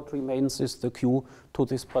 and then what remains is the q to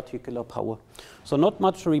this particular power. So not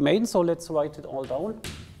much remains, so let's write it all down.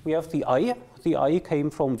 We have the I. The I came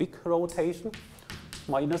from Wick rotation,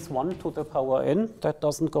 minus 1 to the power n. That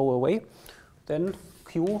doesn't go away. Then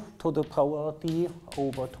q to the power d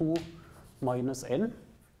over 2 minus n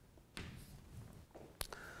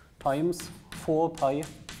times 4 pi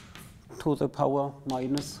to the power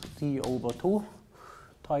minus d over 2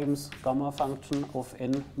 times gamma function of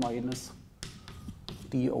n minus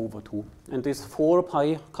d over 2. And this 4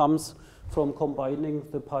 pi comes from combining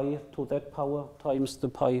the pi to that power times the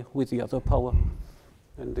pi with the other power.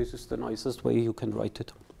 And this is the nicest way you can write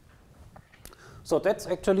it. So that's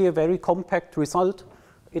actually a very compact result.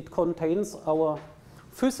 It contains our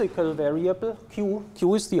physical variable q.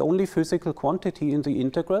 Q is the only physical quantity in the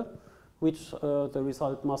integral, which the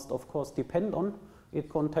result must of course depend on. It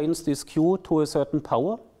contains this q to a certain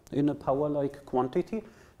power in a power-like quantity.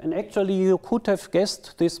 And actually you could have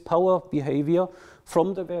guessed this power behavior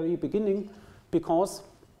from the very beginning, because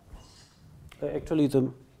actually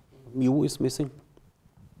the mu is missing.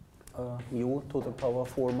 Mu to the power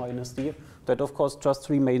 4 minus d. That of course just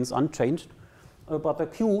remains unchanged. But the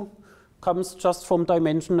q comes just from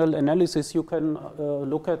dimensional analysis. You can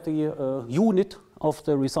look at the unit of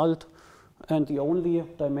the result, and the only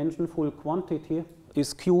dimensionful quantity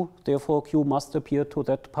is q. Therefore, q must appear to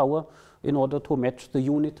that power in order to match the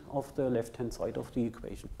unit of the left-hand side of the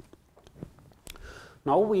equation.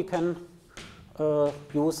 Now we can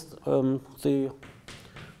use the,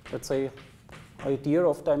 let's say, idea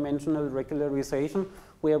of dimensional regularization,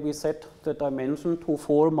 where we set the dimension to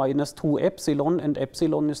 4 minus 2 epsilon, and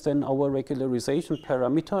epsilon is then our regularization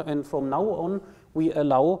parameter. And from now on, we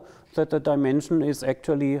allow that the dimension is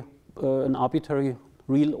actually an arbitrary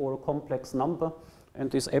real or complex number. And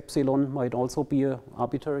this epsilon might also be an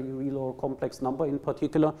arbitrary real or complex number. In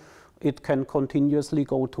particular, it can continuously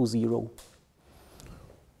go to 0.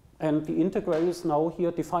 And the integral is now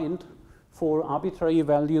here defined for arbitrary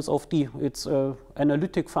values of d. It's an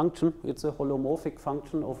analytic function. It's a holomorphic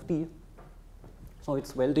function of d. So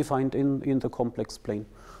it's well defined in the complex plane.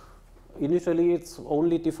 Initially, it's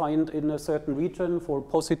only defined in a certain region for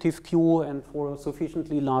positive q and for a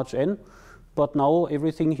sufficiently large n. But now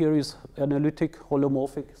everything here is analytic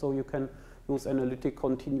holomorphic, so you can use analytic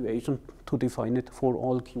continuation to define it for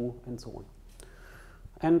all q and so on.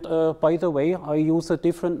 And by the way, I use a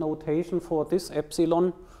different notation for this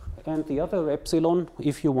epsilon and the other epsilon.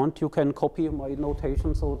 If you want, you can copy my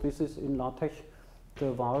notation. So this is in LaTeX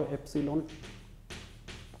the var epsilon.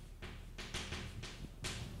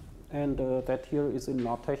 And that here is in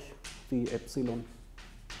LaTeX the epsilon.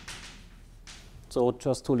 So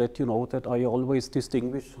just to let you know that I always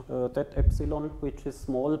distinguish that epsilon, which is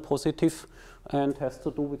small positive and has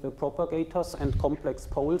to do with the propagators and complex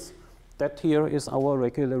poles. That here is our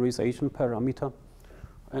regularization parameter.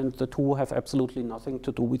 And the two have absolutely nothing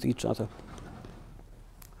to do with each other.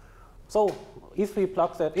 So if we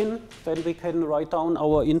plug that in, then we can write down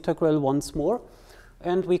our integral once more.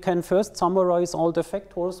 And we can first summarize all the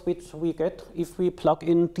factors which we get if we plug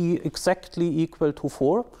in d exactly equal to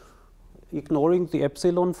 4, ignoring the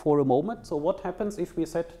epsilon for a moment. So what happens if we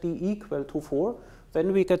set d equal to 4?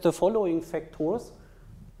 Then we get the following factors.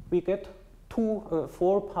 We get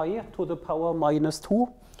 4 pi to the power minus 2.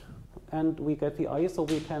 And we get the I, so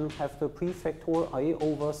we can have the prefactor I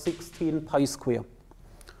over 16 pi square.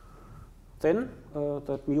 Then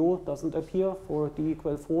that mu doesn't appear for d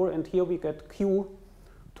equal 4. And here we get q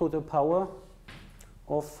to the power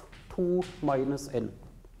of 2 minus n.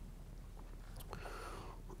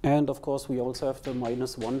 And of course, we also have the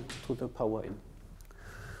minus 1 to the power n.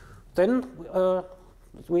 Then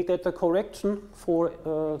we get the correction for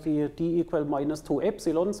the d equal minus 2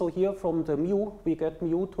 epsilon. So here from the mu, we get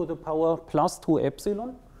mu to the power plus 2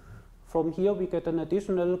 epsilon. From here, we get an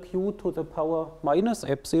additional q to the power minus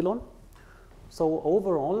epsilon. So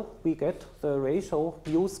overall, we get the ratio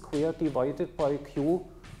mu squared divided by q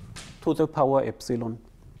to the power epsilon.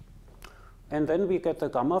 And then we get the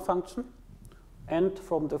gamma function. And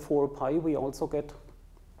from the 4 pi, we also get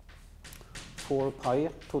 4 pi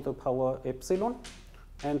to the power epsilon.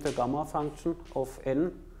 And the gamma function of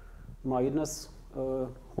n minus,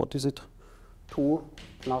 what is it, 2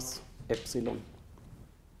 plus epsilon.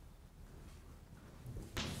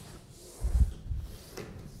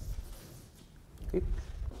 Okay.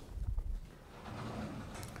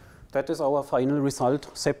 That is our final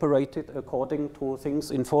result, separated according to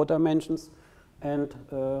things in 4 dimensions and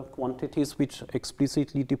quantities which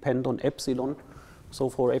explicitly depend on epsilon. So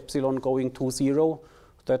for epsilon going to 0,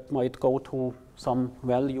 that might go to some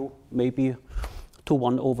value, maybe to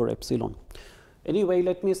 1 over epsilon. Anyway,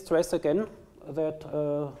 let me stress again that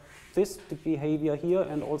this behavior here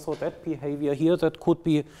and also that behavior here, that could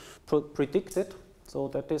be predicted. So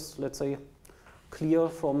that is, let's say, clear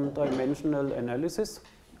from dimensional analysis.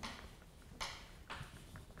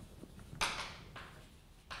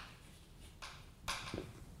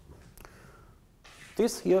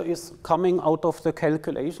 This here is coming out of the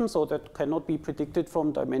calculation, so that cannot be predicted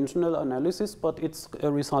from dimensional analysis, but it's a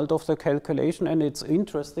result of the calculation, and it's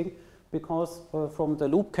interesting because from the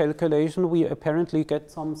loop calculation we apparently get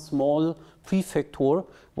some small prefactor.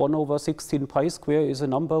 1 over 16 pi square is a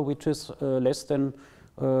number which is less than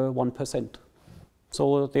 1%.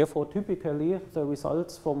 So therefore, typically, the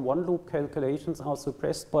results from one loop calculations are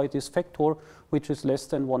suppressed by this factor, which is less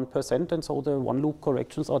than 1%, and so the one loop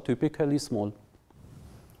corrections are typically small.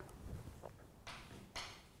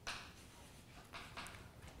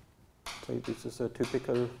 So this is a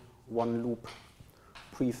typical one loop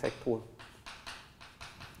prefactor,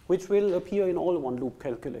 which will appear in all one loop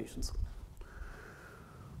calculations.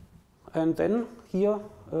 And then here,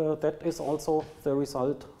 that is also the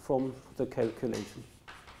result from the calculation.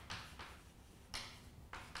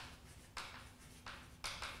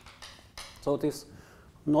 So this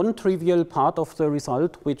non-trivial part of the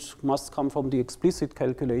result, which must come from the explicit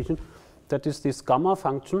calculation, that is this gamma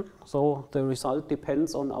function. So the result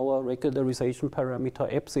depends on our regularization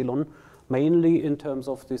parameter epsilon, mainly in terms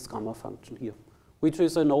of this gamma function here, which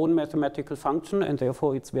is a known mathematical function, and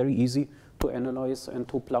therefore it's very easy to analyze and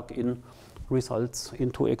to plug in results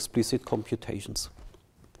into explicit computations.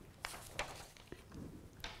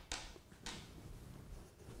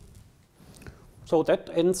 So that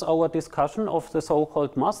ends our discussion of the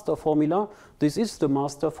so-called master formula. This is the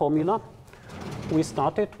master formula. We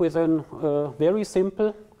started with a very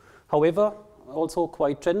simple, however, also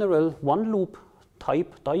quite general one-loop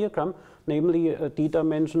type diagram, namely a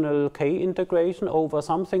d-dimensional k integration over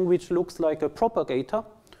something which looks like a propagator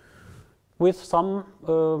with some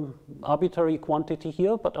arbitrary quantity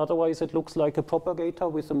here, but otherwise it looks like a propagator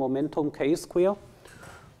with a momentum k square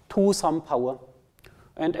to some power.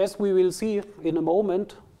 And as we will see in a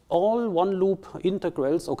moment, all one-loop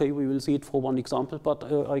integrals, okay, we will see it for one example, but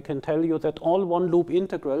I can tell you that all one-loop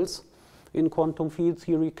integrals in quantum field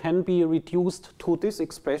theory can be reduced to this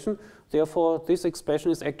expression. Therefore, this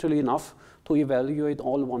expression is actually enough to evaluate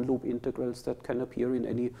all one-loop integrals that can appear in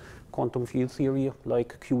any quantum field theory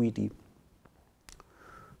like QED.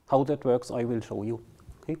 How that works, I will show you.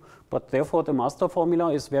 Okay? But therefore, the master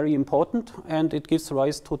formula is very important, and it gives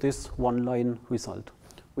rise to this one-line result,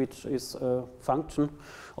 which is a function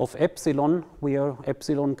of epsilon, where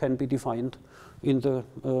epsilon can be defined in the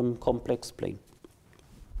complex plane.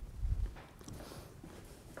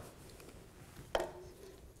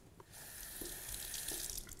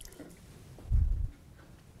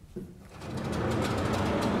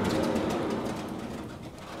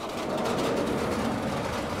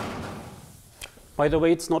 By the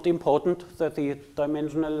way, it's not important that the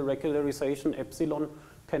dimensional regularization epsilon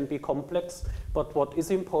can be complex, but what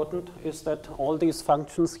is important is that all these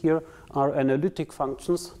functions here are analytic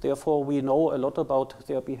functions. Therefore, we know a lot about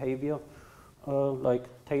their behavior, like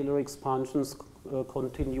Taylor expansions,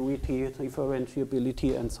 continuity,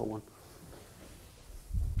 differentiability, and so on.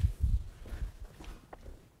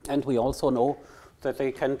 And we also know that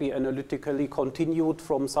they can be analytically continued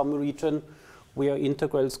from some region where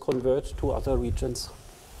integrals converge to other regions.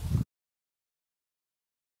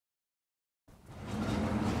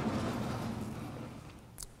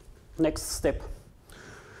 Next step.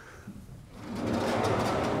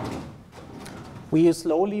 We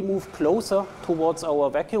slowly move closer towards our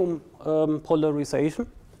vacuum polarization.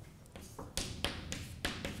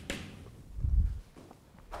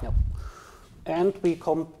 Yep. And we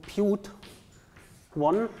compute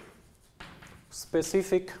one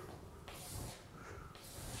specific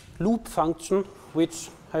loop function which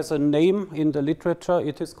has a name in the literature.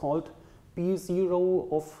 It is called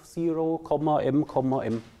B0 of 0, m,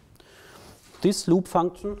 m. This loop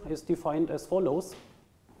function is defined as follows.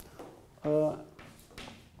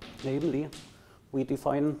 Namely, we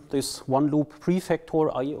define this one loop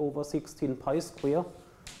prefactor I over 16 pi square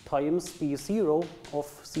times B0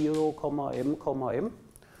 of 0, m.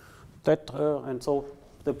 That, and so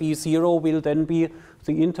the B0 will then be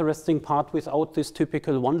the interesting part without this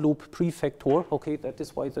typical one loop prefactor. Okay, that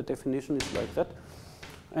is why the definition is like that.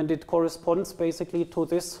 And it corresponds basically to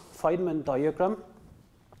this Feynman diagram,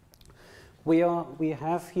 where we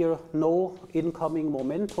have here no incoming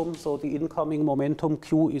momentum. So the incoming momentum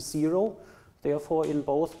Q is 0. Therefore, in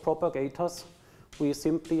both propagators, we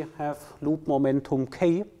simply have loop momentum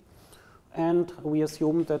K. And we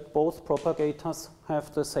assume that both propagators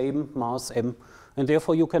have the same mass m. And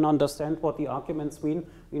therefore, you can understand what the arguments mean.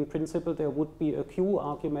 In principle, there would be a Q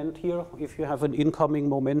argument here if you have an incoming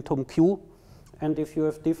momentum Q. And if you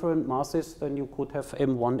have different masses, then you could have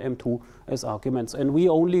m1, m2 as arguments. And we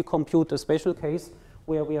only compute a special case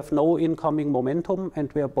where we have no incoming momentum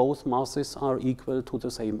and where both masses are equal to the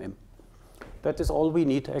same m. That is all we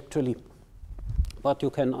need, actually. But you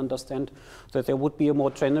can understand that there would be a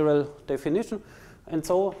more general definition. And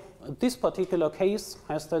so this particular case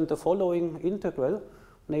has then the following integral,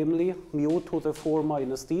 namely mu to the 4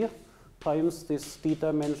 minus d times this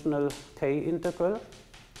d-dimensional k integral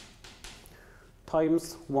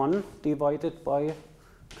times 1 divided by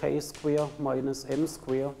k square minus m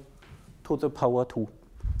square to the power 2.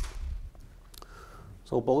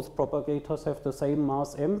 So both propagators have the same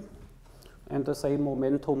mass m and the same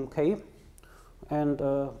momentum k, and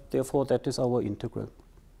therefore that is our integral.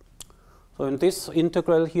 So in this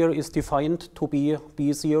integral here is defined to be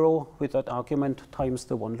b0 with that argument times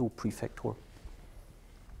the one loop prefactor.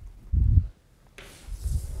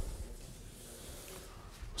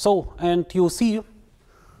 So, and you see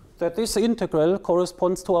that this integral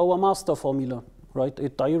corresponds to our master formula, right?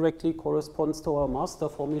 It directly corresponds to our master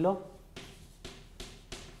formula.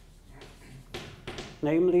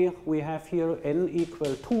 Namely, we have here n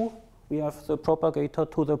equal 2. We have the propagator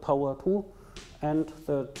to the power 2, and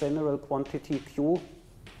the general quantity q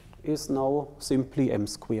is now simply m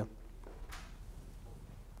squared.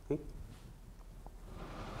 Okay.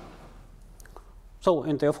 So,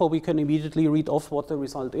 and therefore we can immediately read off what the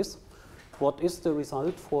result is. What is the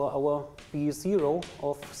result for our B0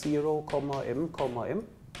 of 0, m?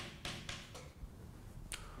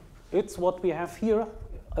 It's what we have here,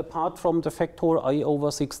 apart from the factor I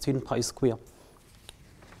over 16 pi square.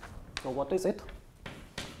 So what is it?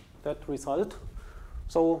 That result.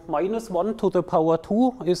 So minus 1 to the power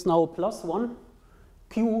 2 is now plus 1.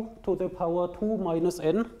 Q to the power 2 minus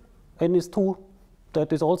n. N is 2.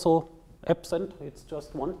 That is also absent. It's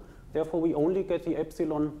just 1. Therefore, we only get the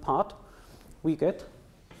epsilon part. We get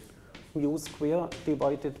mu square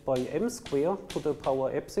divided by m square to the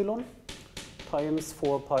power epsilon times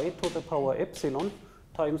 4 pi to the power epsilon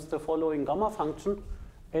times the following gamma function.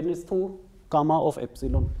 N is 2 gamma of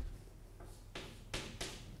epsilon.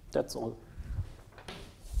 That's all.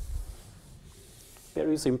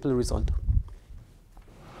 Very simple result.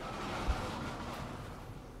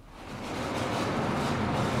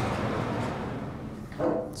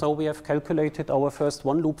 So we have calculated our first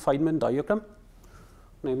one-loop Feynman diagram,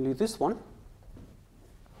 namely this one.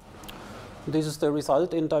 This is the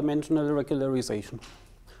result in dimensional regularization.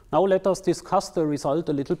 Now let us discuss the result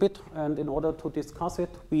a little bit, and in order to discuss it,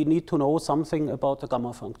 we need to know something about the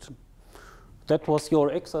gamma function. That was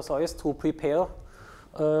your exercise to prepare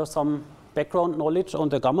some background knowledge on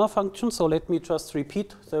the gamma function, so let me just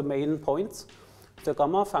repeat the main points. The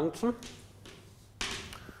gamma function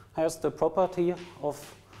has the property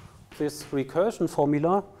of this recursion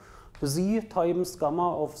formula. Z times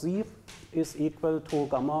gamma of z is equal to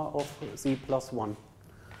gamma of z plus 1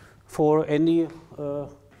 for any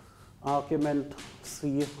argument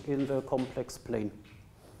c in the complex plane.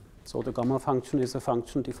 So the gamma function is a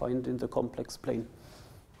function defined in the complex plane.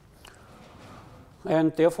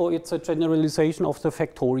 And therefore, it's a generalization of the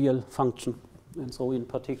factorial function. And so in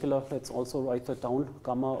particular, let's also write that down.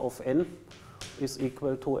 Gamma of n is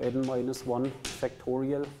equal to n minus 1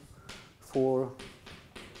 factorial for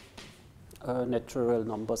natural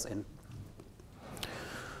numbers n.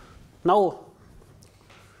 Now,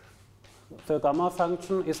 the gamma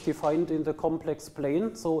function is defined in the complex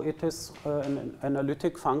plane, so it is an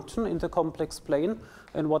analytic function in the complex plane.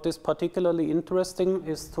 And what is particularly interesting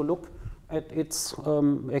is to look at its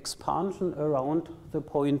expansion around the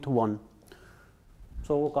point 1.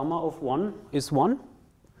 So gamma of 1 is 1,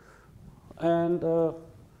 and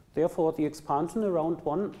therefore the expansion around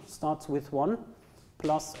 1 starts with 1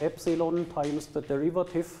 plus epsilon times the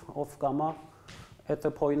derivative of gamma at the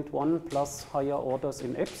point 1 plus higher orders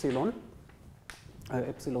in epsilon,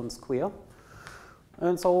 epsilon square.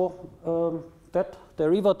 And so that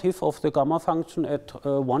derivative of the gamma function at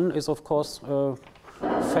 1 is of course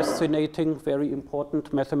fascinating, very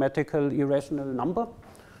important mathematical irrational number,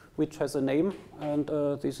 which has a name, and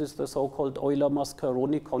this is the so-called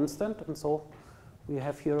Euler-Mascheroni constant. And so we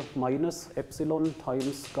have here minus epsilon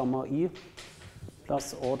times gamma e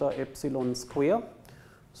plus order epsilon square.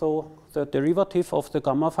 So the derivative of the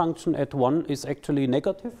gamma function at 1 is actually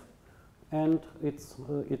negative, and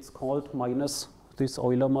it's called minus this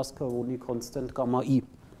Euler-Mascheroni constant gamma e.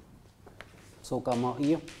 So gamma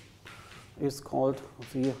e is called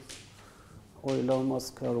the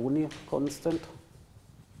Euler-Mascheroni constant.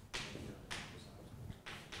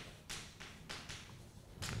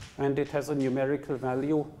 And it has a numerical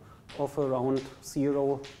value of around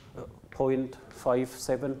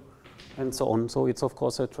 0.57 and so on. So it's of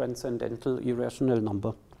course a transcendental irrational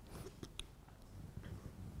number.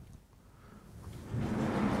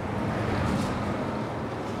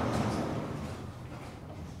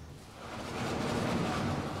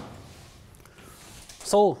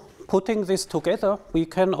 So putting this together, we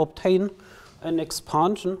can obtain an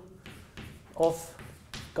expansion of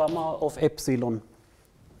gamma of epsilon.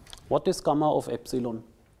 What is gamma of epsilon?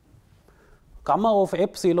 Gamma of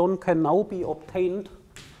epsilon can now be obtained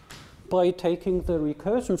by taking the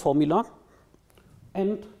recursion formula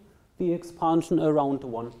and the expansion around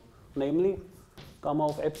 1. Namely, gamma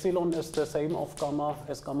of epsilon is the same as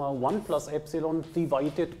gamma 1 plus epsilon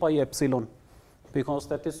divided by epsilon, because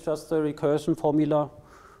that is just the recursion formula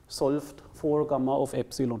solved for gamma of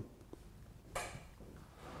epsilon.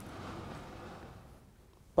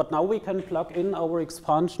 But now we can plug in our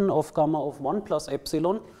expansion of gamma of 1 plus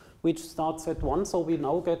epsilon, which starts at 1. So we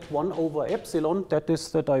now get 1 over epsilon, that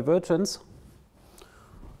is the divergence.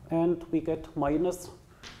 And we get minus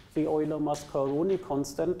the Euler-Mascheroni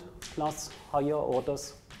constant plus higher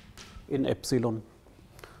orders in epsilon.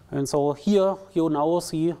 And so here you now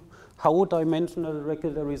see how dimensional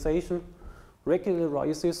regularization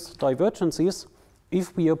regularizes divergences.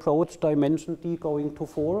 If we approach dimension d going to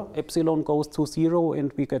 4, epsilon goes to 0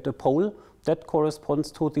 and we get a pole. That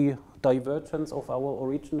corresponds to the divergence of our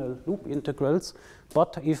original loop integrals.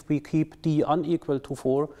 But if we keep d unequal to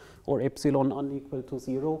 4 or epsilon unequal to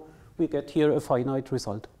 0, we get here a finite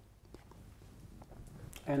result.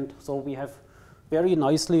 And so we have very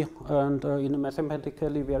nicely and in a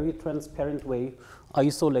mathematically very transparent way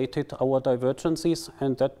isolated our divergences,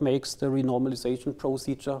 and that makes the renormalization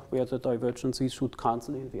procedure where the divergences should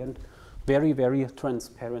cancel in the end very, very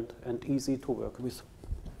transparent and easy to work with.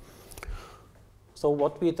 So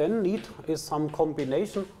what we then need is some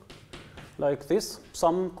combination like this,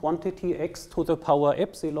 some quantity x to the power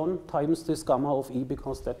epsilon times this gamma of e,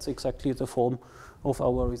 because that's exactly the form of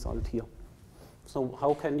our result here. So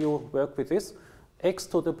how can you work with this? X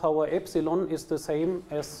to the power epsilon is the same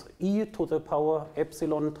as e to the power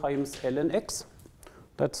epsilon times ln x.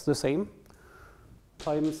 That's the same,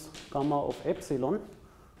 times gamma of epsilon.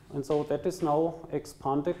 And so that is now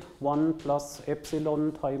expanded 1 plus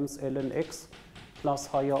epsilon times ln x plus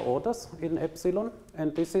higher orders in epsilon.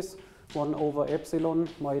 And this is 1 over epsilon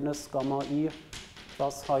minus gamma e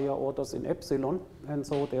plus higher orders in epsilon. And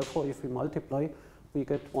so therefore if we multiply, we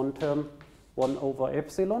get one term 1 over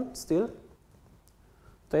epsilon still.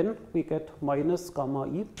 Then we get minus gamma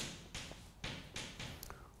e.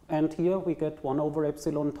 And here we get 1 over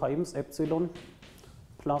epsilon times epsilon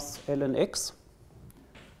plus ln x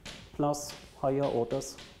plus higher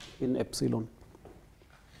orders in epsilon.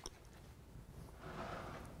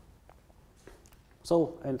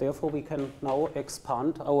 So, and therefore we can now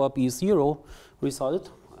expand our B0 result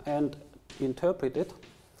and interpret it.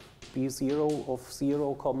 B0 of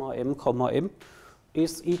 0, m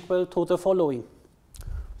is equal to the following.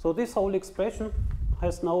 So this whole expression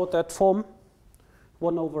has now that form,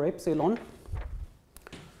 1 over epsilon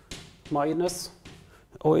minus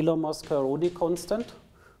Euler-Mascheroni constant,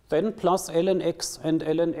 then plus ln x, and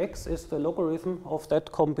ln x is the logarithm of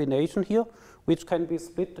that combination here, which can be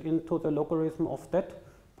split into the logarithm of that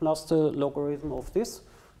plus the logarithm of this.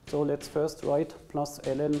 So let's first write plus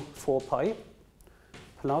ln 4 pi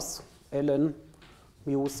plus ln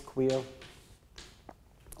mu square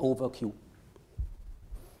over q.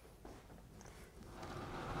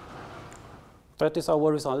 That is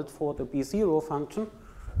our result for the B0 function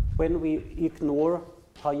when we ignore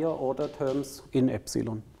higher order terms in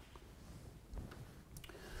epsilon.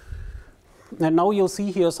 And now you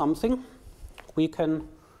see here something. We can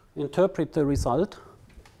interpret the result,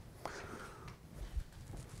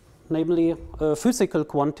 namely physical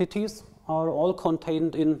quantities are all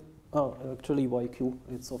contained in, actually yq,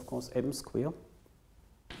 it's of course m square.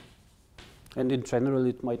 And in general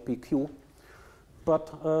it might be q.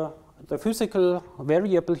 But the physical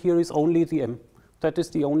variable here is only the m. That is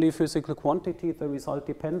the only physical quantity the result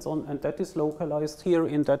depends on, and that is localized here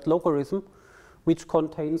in that logarithm, which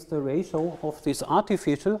contains the ratio of this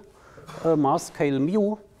artificial mass scale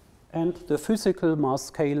mu and the physical mass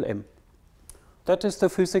scale m. That is the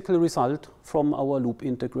physical result from our loop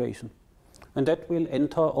integration. And that will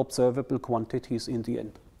enter observable quantities in the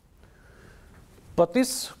end. But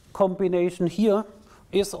this combination here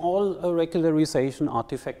is all a regularization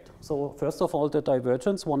artifact. So first of all, the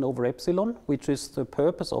divergence 1 over epsilon, which is the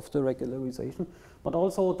purpose of the regularization, but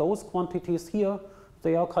also those quantities here,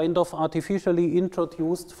 they are kind of artificially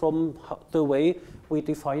introduced from the way we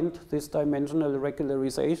defined this dimensional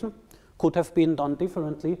regularization. Could have been done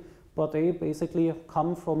differently, but they basically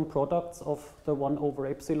come from products of the 1 over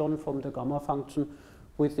epsilon from the gamma function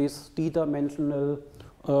with these d-dimensional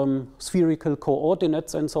spherical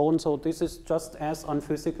coordinates and so on. So this is just as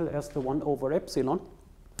unphysical as the 1 over epsilon.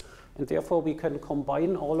 And therefore we can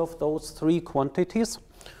combine all of those three quantities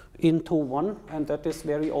into one, and that is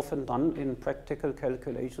very often done in practical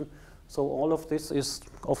calculation. So all of this is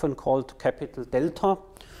often called capital delta,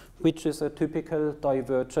 which is a typical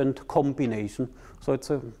divergent combination. So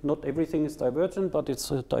it's not everything is divergent, but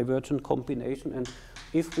it's a divergent combination. And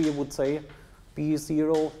if we would say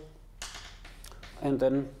B0 and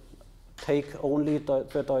then take only the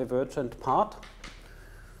divergent part,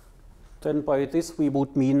 then by this we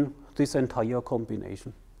would mean this entire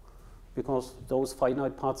combination, because those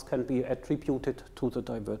finite parts can be attributed to the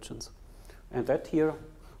divergence. And that here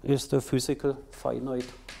is the physical finite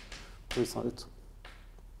result.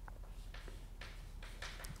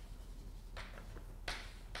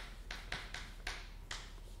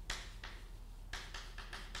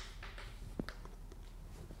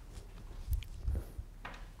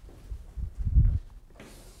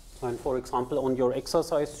 And for example, on your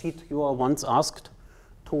exercise sheet, you are once asked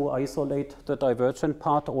to isolate the divergent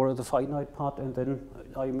part or the finite part, and then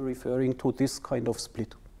I'm referring to this kind of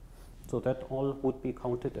split. So that all would be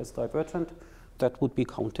counted as divergent, that would be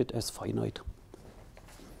counted as finite.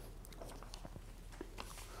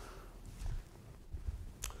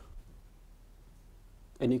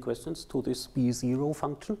 Any questions to this B0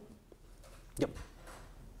 function? Yep.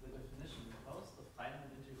 The definition, how is the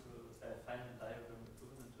finite integral, finite diagram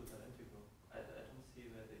equivalent to the integral? I don't see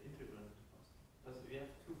where the integral is. Because we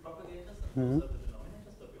have two propagators and also the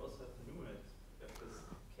denominators, but we also have the numerators. We have this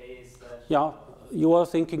k slash. Yeah, you are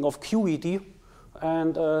thinking of QED,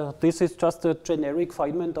 and this is just a generic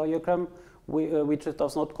Feynman diagram which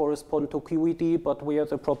does not correspond to QED, but where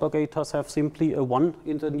the propagators have simply a 1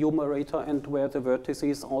 in the numerator and where the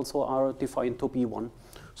vertices also are defined to be 1.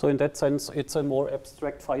 So in that sense, it's a more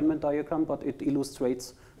abstract Feynman diagram, but it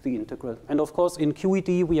illustrates the integral. And of course, in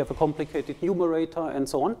QED, we have a complicated numerator and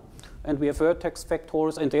so on, and we have vertex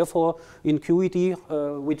vectors, and therefore in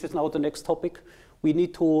QED, which is now the next topic, we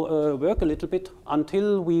need to work a little bit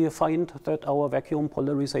until we find that our vacuum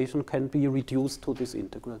polarization can be reduced to this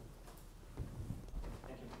integral.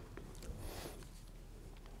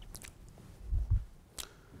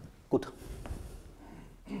 Good.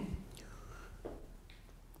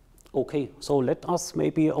 Okay, so let us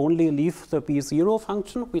maybe only leave the B0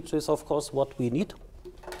 function, which is of course what we need.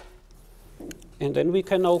 And then we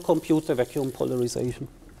can now compute the vacuum polarization.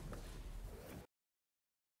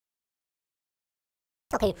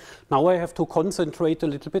 Okay, now I have to concentrate a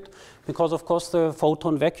little bit, because of course the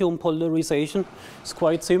photon vacuum polarization is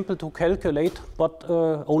quite simple to calculate, but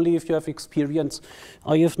only if you have experience.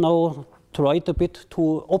 I have now tried a bit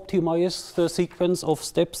to optimize the sequence of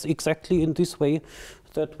steps exactly in this way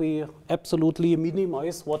that we absolutely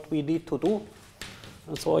minimize what we need to do.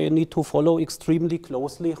 And so I need to follow extremely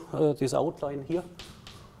closely this outline here.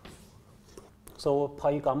 So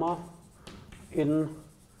pi gamma in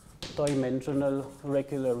dimensional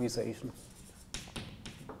regularization.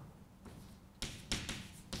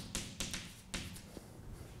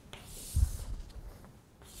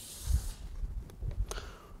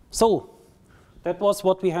 So that was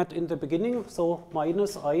what we had in the beginning. So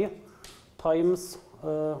minus I times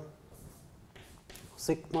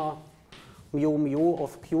sigma mu mu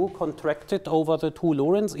of q contracted over the two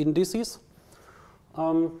Lorentz indices,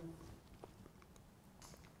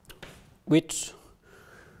 which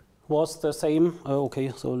was the same,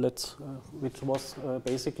 okay, so let's, which was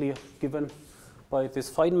basically given by this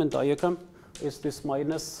Feynman diagram, is this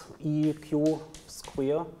minus EQ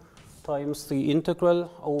square times the integral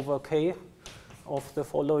over k of the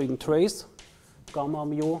following trace, gamma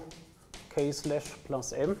mu k slash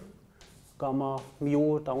plus m, gamma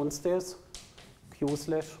mu downstairs, q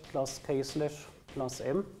slash plus k slash plus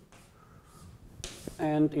m.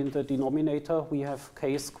 And in the denominator, we have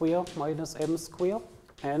k square minus m square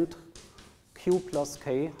and q plus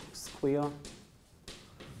k square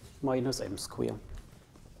minus m square.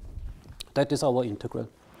 That is our integral.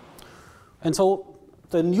 And so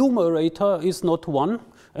the numerator is not 1,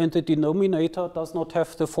 and the denominator does not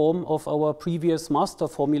have the form of our previous master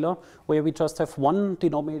formula, where we just have one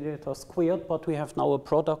denominator squared, but we have now a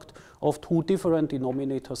product of two different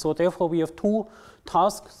denominators. So therefore, we have two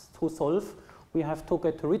tasks to solve. We have to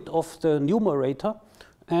get rid of the numerator,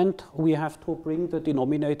 and we have to bring the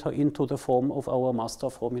denominator into the form of our master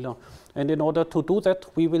formula. And in order to do that,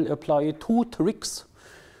 we will apply two tricks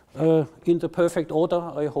in the perfect order,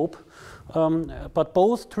 I hope. But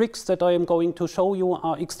both tricks that I am going to show you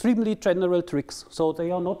are extremely general tricks. So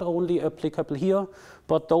they are not only applicable here,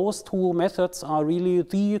 but those two methods are really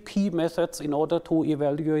the key methods in order to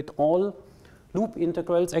evaluate all loop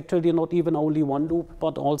integrals, actually not even only one loop,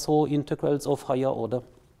 but also integrals of higher order.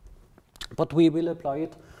 But we will apply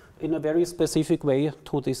it in a very specific way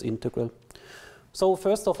to this integral. So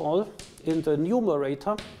first of all, in the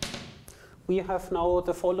numerator, we have now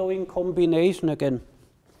the following combination again.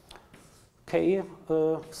 K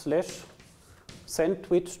slash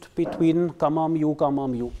sandwiched between gamma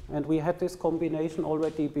mu, and we had this combination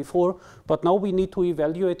already before, but now we need to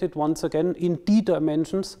evaluate it once again in d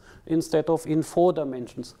dimensions instead of in 4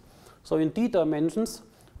 dimensions. So in d dimensions,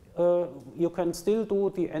 you can still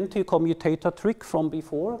do the anti-commutator trick from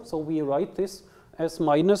before. So we write this as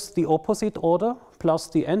minus the opposite order plus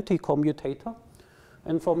the anti-commutator,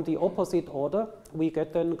 and from the opposite order we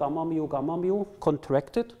get then gamma mu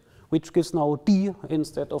contracted, which gives now d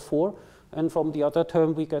instead of 4, and from the other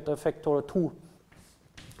term we get a factor 2.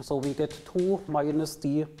 So we get 2 minus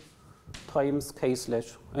d times k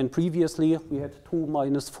slash, and previously we had 2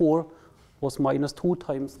 minus 4 was minus 2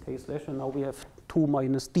 times k slash, and now we have 2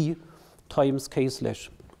 minus d times k slash.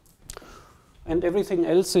 And everything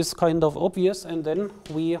else is kind of obvious, and then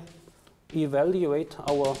we evaluate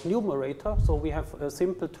our numerator. So we have a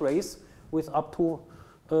simple trace with up to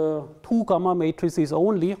 2 gamma matrices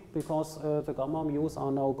only, because the gamma mu's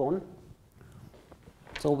are now gone.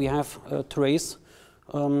 So we have a trace,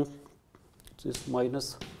 this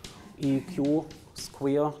minus EQ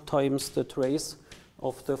square times the trace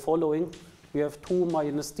of the following. We have 2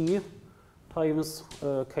 minus d times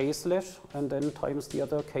k slash, and then times the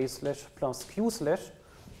other k slash plus q slash.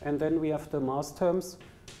 And then we have the mass terms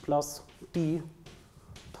plus d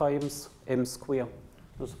times m square.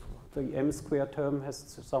 The m square term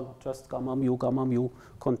has just gamma mu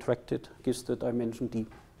contracted, gives the dimension d.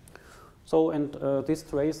 So, and this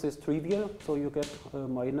trace is trivial, so you get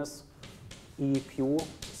minus EQ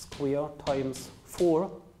square times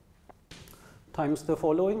 4 times the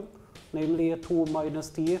following, namely 2 minus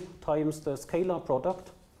d times the scalar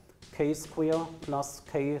product, k square plus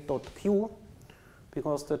k dot q,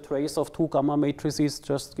 because the trace of 2 gamma matrices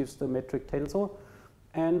just gives the metric tensor,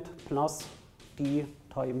 and plus d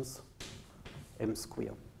times m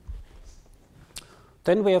square.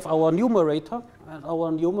 Then we have our numerator, and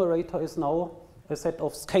our numerator is now a set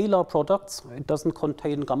of scalar products. It doesn't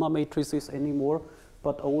contain gamma matrices anymore,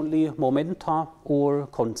 but only momenta or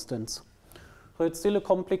constants. So it's still a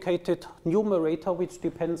complicated numerator which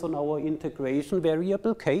depends on our integration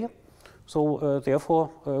variable k. So therefore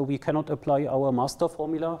we cannot apply our master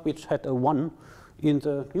formula, which had a 1 in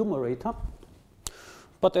the numerator.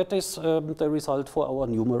 But that is the result for our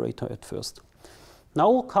numerator at first.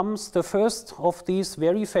 Now comes the first of these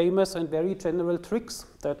very famous and very general tricks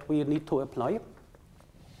that we need to apply.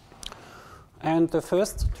 And the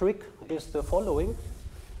first trick is the following.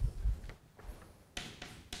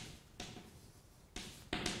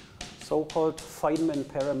 So-called Feynman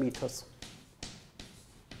parameters.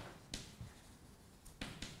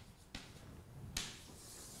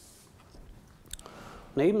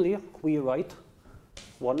 Namely, we write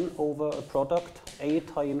 1 over a product a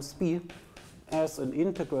times b as an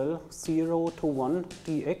integral 0 to 1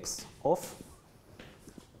 dx of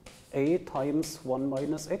a times 1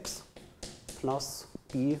 minus x plus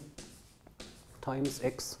b times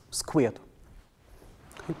x squared.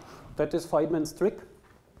 Okay. That is Feynman's trick.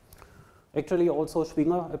 Actually, also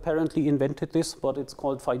Schwinger apparently invented this, but it's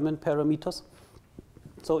called Feynman parameters.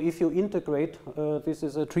 So if you integrate, this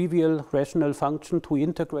is a trivial rational function to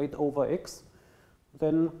integrate over x,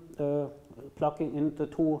 then plugging in the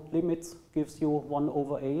 2 limits gives you 1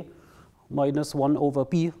 over a minus 1 over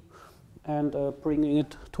b, and bringing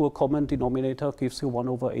it to a common denominator gives you 1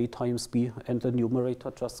 over a times b, and the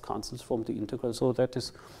numerator just cancels from the integral. So that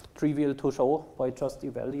is trivial to show by just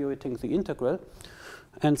evaluating the integral.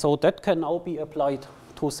 And so that can now be applied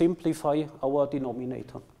to simplify our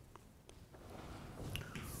denominator.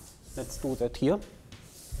 Let's do that here.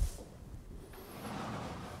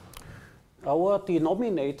 Our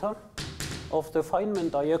denominator of the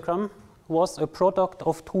Feynman diagram was a product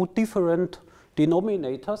of 2 different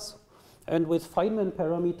denominators, and with Feynman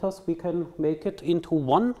parameters we can make it into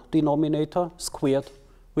 1 denominator squared,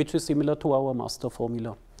 which is similar to our master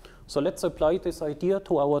formula. So let's apply this idea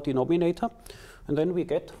to our denominator, and then we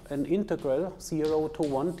get an integral 0 to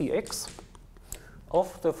 1 dx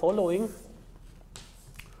of the following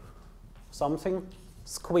something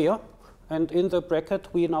square. And in the bracket,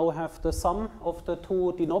 we now have the sum of the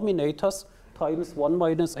 2 denominators times 1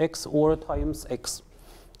 minus x or times x.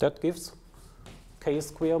 That gives k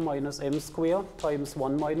square minus m square times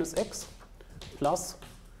 1 minus x plus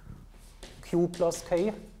q plus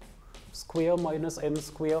k square minus m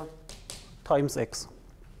square times x.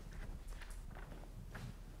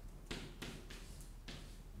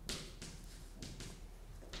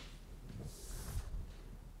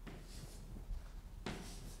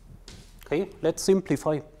 Okay, let's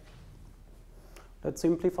simplify. Let's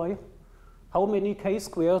simplify. How many k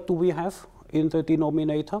square do we have in the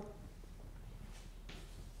denominator?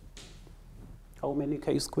 How many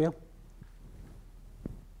k square?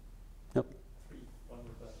 Yep. 3. 1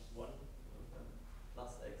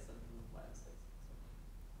 plus x and 2 minus x.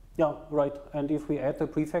 Yeah, right. And if we add the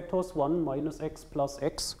prefactors, 1 minus x plus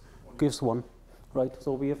x gives 1. Right,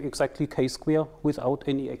 so we have exactly k square without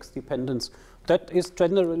any x dependence. That is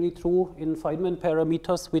generally true in Feynman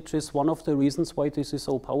parameters, which is one of the reasons why this is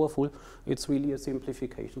so powerful. It's really a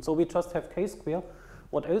simplification. So we just have k square.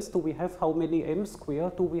 What else do we have? How many m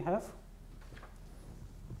square do we have?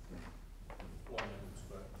 1 m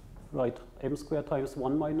squared. Right, m squared times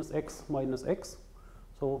 1 minus x,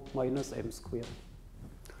 so minus m squared.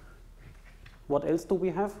 What else do we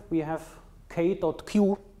have? We have k dot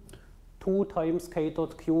q, 2 times k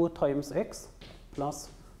dot q times x plus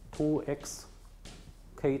 2x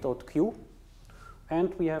k dot q,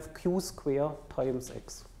 and we have q square times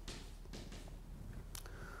x.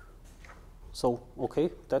 So,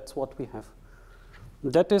 okay, that's what we have.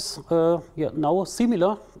 That is now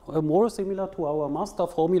similar, more similar to our master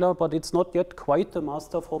formula, but it's not yet quite the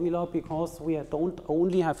master formula because we don't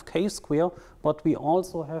only have k square, but we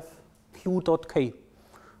also have q dot k.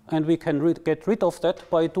 And we can get rid of that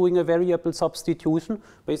by doing a variable substitution,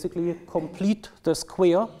 basically complete the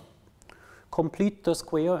square,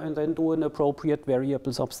 and then do an appropriate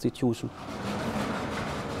variable substitution.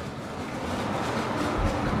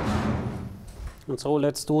 And so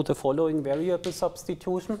let's do the following variable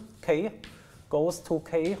substitution. K goes to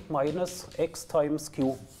k minus x times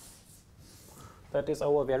q. That is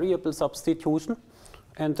our variable substitution.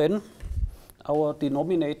 And then our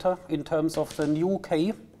denominator in terms of the new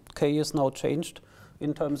k is now changed.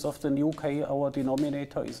 In terms of the new k, our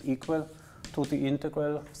denominator is equal to the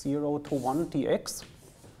integral 0 to 1 dx.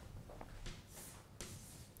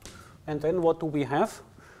 And then what do we have?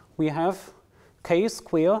 We have k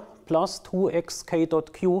square plus 2x k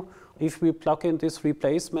dot q. If we plug in this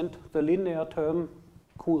replacement, the linear term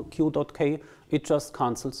q dot k, it just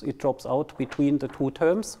cancels. It drops out between the two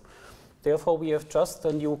terms. Therefore, we have just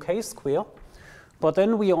a new k square. But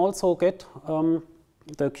then we also get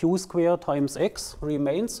the q square times x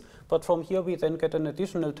remains. But from here, we then get an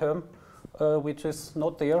additional term, which is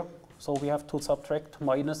not there. So we have to subtract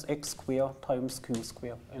minus x square times q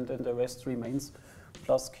square. And then the rest remains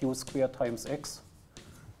plus q square times x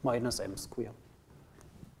minus m square.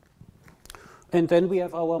 And then we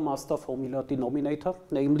have our master formula denominator,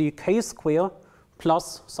 namely k square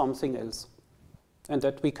plus something else. And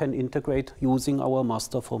that we can integrate using our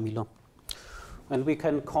master formula. And we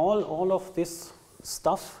can call all of this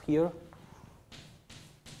stuff here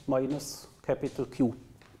minus capital Q.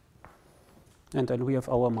 And then we have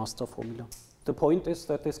our master formula. The point is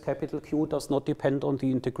that this capital Q does not depend on the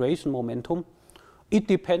integration momentum. It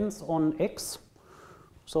depends on x.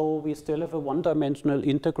 So we still have a one-dimensional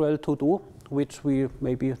integral to do, which we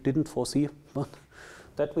maybe didn't foresee, but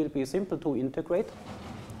that will be simple to integrate.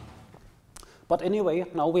 But anyway,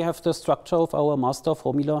 now we have the structure of our master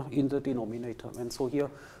formula in the denominator. And so here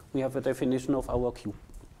we have a definition of our Q.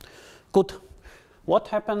 Good. What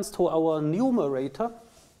happens to our numerator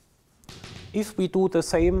if we do the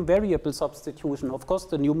same variable substitution? Of course,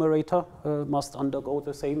 the numerator must undergo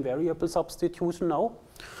the same variable substitution now.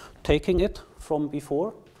 Taking it from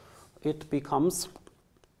before, it becomes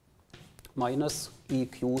minus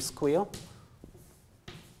EQ square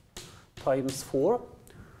times 4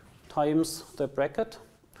 times the bracket.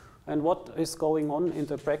 And what is going on in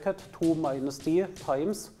the bracket? 2 minus d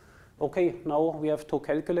times. Okay, now we have to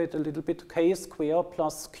calculate a little bit. K square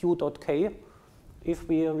plus q dot k. If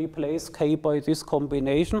we replace k by this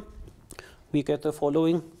combination, we get the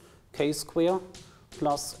following: k square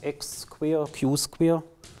plus x square q square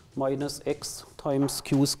minus x times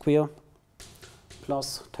q square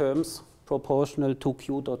plus terms proportional to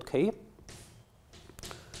q dot k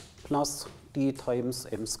plus d times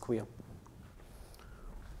m square.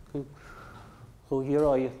 Okay. So here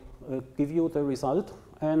I give you the result,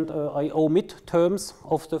 and I omit terms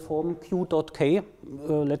of the form q dot k.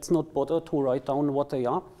 Let's not bother to write down what they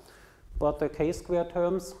are, but the k square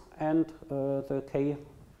terms and the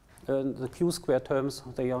q square terms,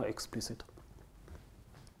 they are explicit.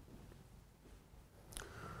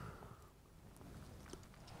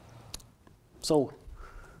 So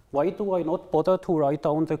why do I not bother to write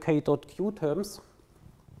down the k dot q terms?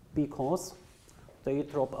 Because they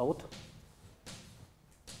drop out.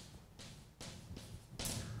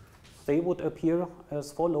 They would appear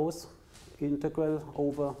as follows: integral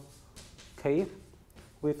over k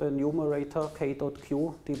with a numerator k dot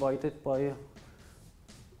q divided by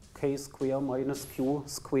k square minus q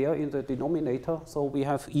square in the denominator. So we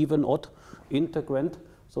have even odd integrand.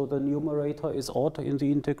 So the numerator is odd in the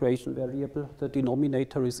integration variable, the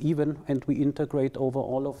denominator is even, and we integrate over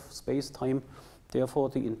all of space-time. Therefore,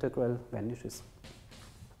 the integral vanishes.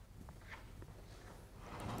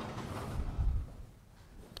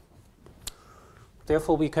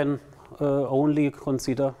 Therefore, we can only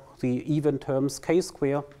consider the even terms k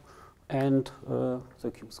square and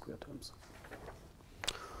the q square terms.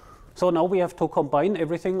 So now we have to combine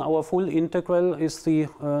everything. Our full integral is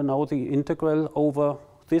now the integral over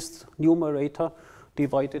this numerator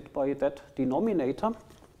divided by that denominator.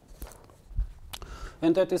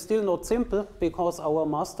 And that is still not simple because our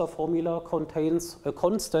master formula contains a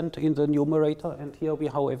constant in the numerator, and here we,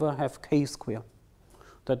 however, have k square.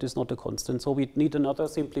 That is not a constant. So we need another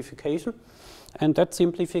simplification. And that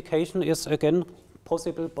simplification is again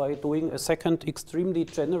possible by doing a second extremely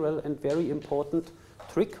general and very important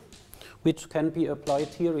trick, which can be applied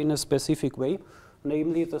here in a specific way,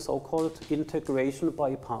 namely the so-called integration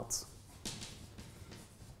by parts.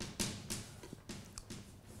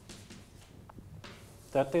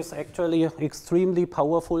 That is actually extremely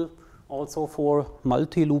powerful also for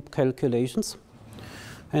multi-loop calculations.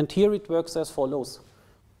 And here it works as follows.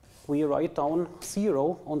 We write down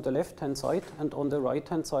 0 on the left-hand side, and on the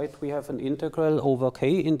right-hand side we have an integral over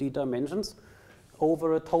k in d dimensions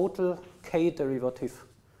over a total k derivative,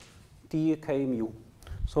 dk mu.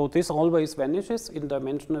 So this always vanishes in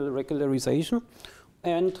dimensional regularization,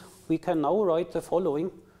 and we can now write the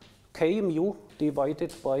following: k mu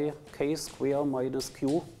divided by k square minus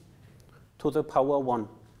q to the power 1.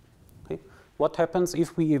 What happens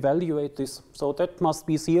if we evaluate this? So that must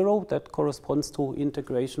be 0. That corresponds to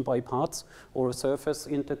integration by parts, or surface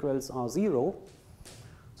integrals are 0.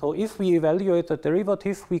 So if we evaluate the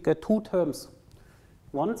derivative, we get two terms.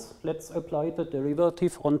 Once, let's apply the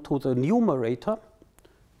derivative onto the numerator.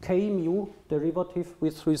 K mu derivative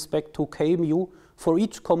with respect to k mu. For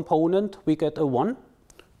each component, we get a 1.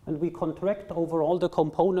 And we contract over all the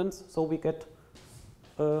components, so we get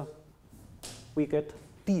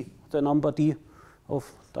d, the number d of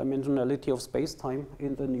dimensionality of space-time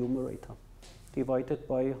in the numerator, divided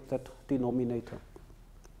by that denominator.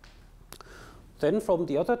 Then from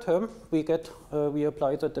the other term, we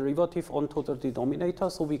apply the derivative onto the denominator,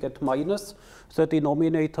 so we get minus the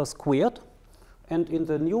denominator squared. And in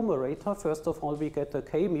the numerator, first of all, we get the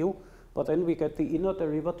k mu, but then we get the inner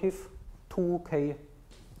derivative 2k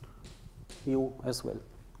mu as well.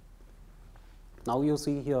 Now you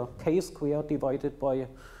see here k squared divided by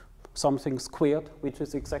something squared, which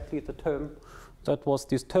is exactly the term that was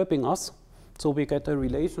disturbing us. So we get a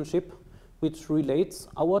relationship which relates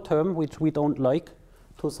our term, which we don't like,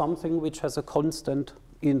 to something which has a constant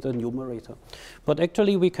in the numerator. But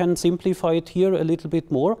actually we can simplify it here a little bit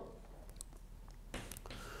more.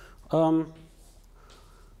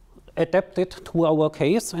 Adapt it to our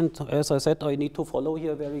case, and as I said, I need to follow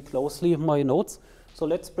here very closely my notes. So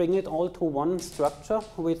let's bring it all to one structure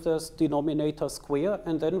with the denominator square,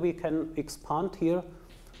 and then we can expand here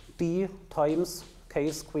d times k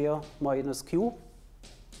square minus q.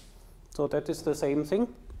 So that is the same thing,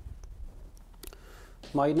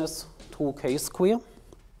 minus 2k square.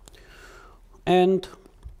 And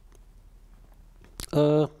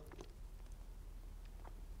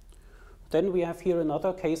then we have here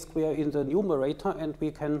another k square in the numerator, and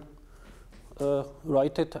we can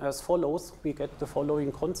write it as follows. We get the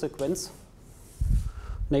following consequence,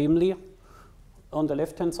 namely, on the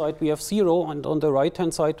left-hand side we have 0, and on the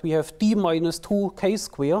right-hand side we have d minus 2k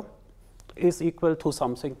square is equal to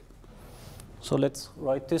something. So let's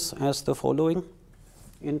write this as the following: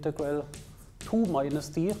 integral 2 minus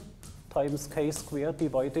d times k square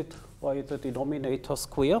divided by the denominator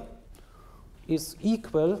square is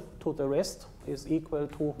equal to the rest, is equal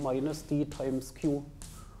to minus d times q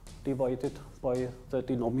divided by the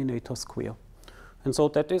denominator square. And so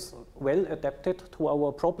that is well adapted to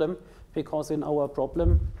our problem, because in our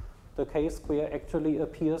problem the k square actually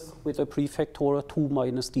appears with a prefactor 2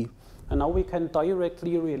 minus d. And now we can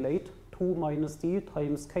directly relate 2 minus d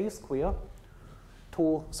times k square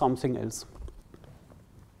to something else.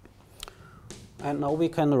 And now we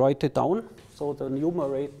can write it down. So the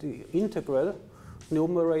integral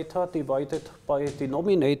numerator divided by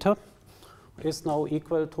denominator is now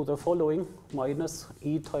equal to the following: minus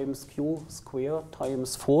e times q square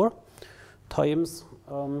times 4 times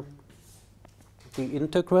the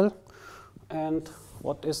integral. And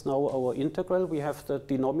what is now our integral? We have the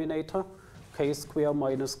denominator k square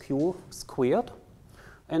minus q squared.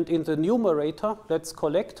 And in the numerator, let's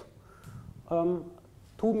collect 2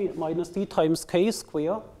 minus d times k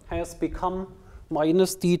square has become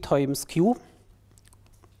minus d times q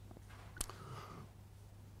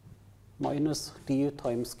minus d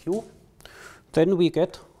times q. Then we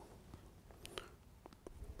get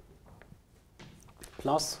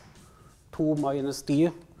plus 2 minus d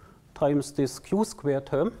times this q square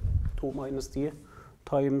term, 2 minus d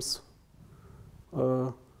times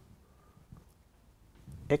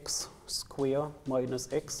x square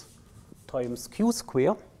minus x times q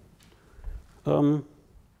square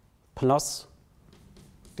plus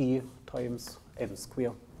d times m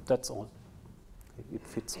square. That's all. It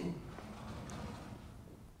fits.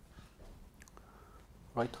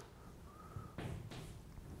 Right?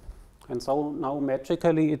 And so now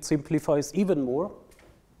magically it simplifies even more.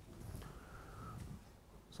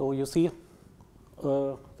 So you see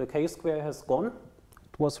the k square has gone,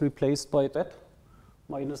 It was replaced by that,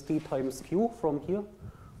 minus d times q from here.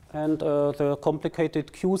 And the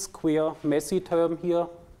complicated q square messy term here,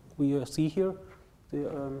 we see here,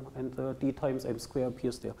 and the d times m square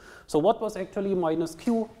appears there. So what was actually minus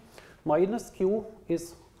q? Minus q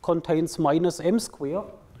contains minus m square.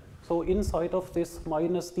 So inside of this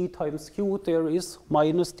minus d times q, there is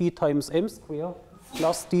minus d times m square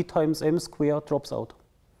plus d times m square drops out.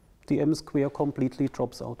 The m square completely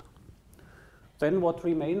drops out. Then what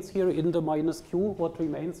remains here in the minus q, what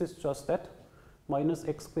remains is just that, minus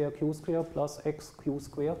x square q square plus x q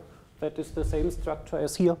square. That is the same structure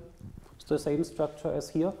as here. It's the same structure as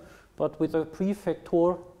here, but with a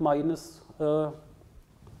prefactor minus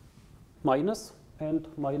and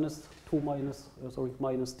minus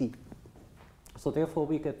d. So therefore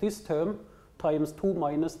we get this term times 2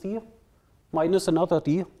 minus d minus another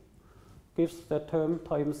d gives that term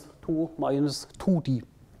times 2 minus 2d.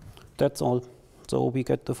 That's all. So we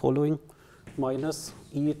get the following: minus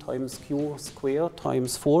e times q square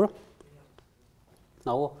times 4.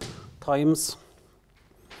 Now times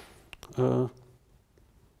 2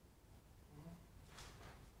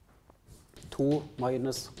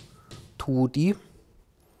 minus 2d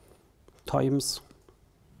times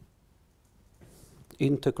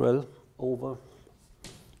integral over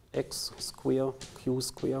x square q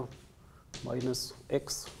square minus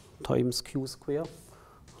x times q square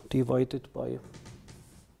divided by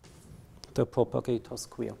the propagator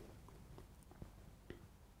square.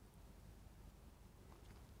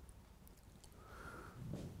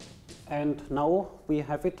 And now we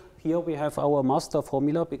have it, here we have our master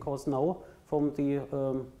formula, because now from the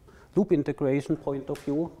loop integration point of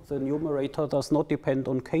view, the numerator does not depend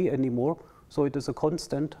on k anymore, so it is a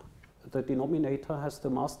constant. The denominator has the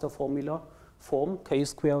master formula form k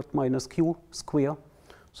squared minus q square.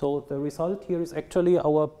 So the result here is actually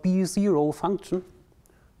our b0 function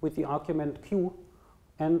with the argument q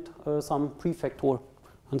and some prefactor.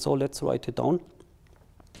 And so let's write it down.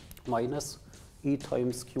 Minus e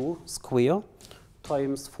times q square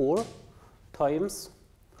times 4 times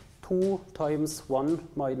 2 times 1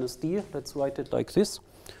 minus d. Let's write it like this.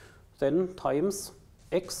 Then times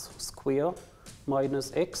x square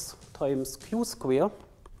minus x times q square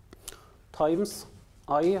times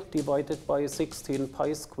I divided by 16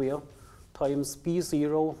 pi square times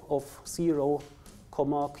b0 of 0,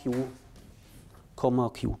 q,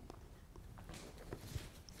 q.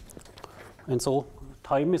 And so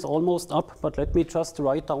time is almost up, but let me just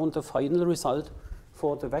write down the final result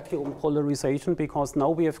for the vacuum polarization, because now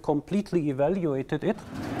we have completely evaluated it.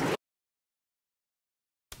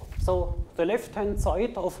 So the left-hand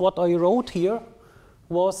side of what I wrote here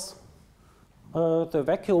was the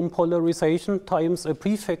vacuum polarization times a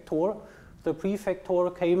prefactor. The prefactor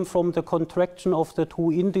came from the contraction of the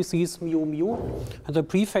two indices mu mu. And the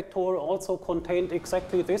prefactor also contained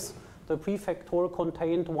exactly this. The prefactor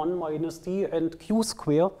contained 1 minus d and q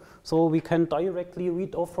square. So we can directly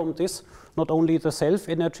read off from this not only the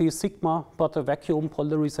self-energy sigma, but the vacuum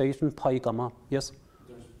polarization pi gamma. Yes?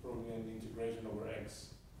 There's probably an integration over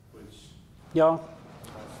x, which... Yeah.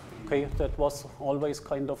 Okay, that was always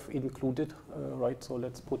kind of included, right? So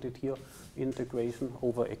let's put it here, integration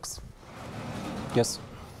over x. Yes.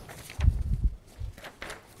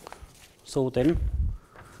 So then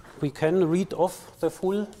we can read off the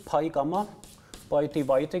full pi gamma by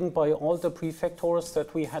dividing by all the prefactors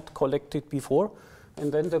that we had collected before. And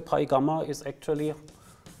then the pi gamma is actually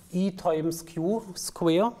e times q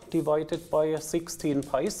square divided by 16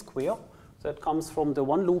 pi square. That comes from the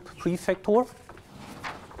one loop prefactor.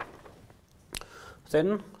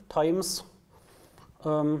 Then times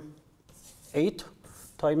 8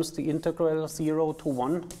 times the integral 0 to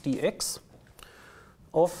 1 dx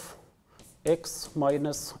of x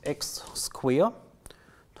minus x square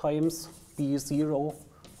times b0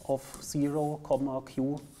 of 0,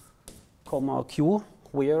 q,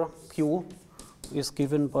 where q is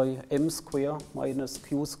given by m square minus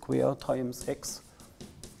q square times x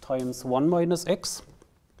times 1 minus x.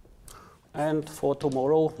 And for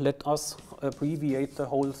tomorrow, let us abbreviate the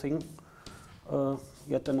whole thing.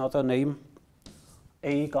 Yet another name,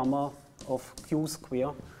 a gamma of q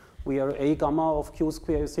square, where a gamma of q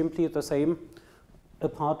square is simply the same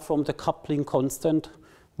apart from the coupling constant,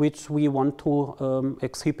 which we want to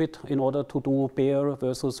exhibit in order to do bare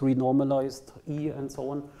versus renormalized E and so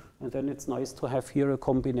on. And then it's nice to have here a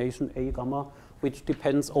combination a gamma, which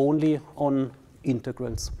depends only on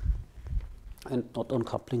integrals and not on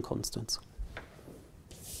coupling constants.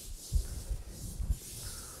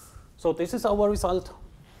 So this is our result.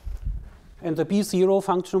 And the B0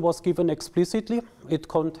 function was given explicitly. It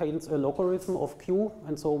contains a logarithm of q,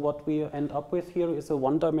 and so what we end up with here is a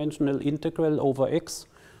one-dimensional integral over x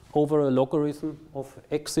over a logarithm of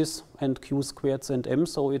x's and q squareds and m.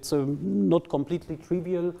 So it's a not completely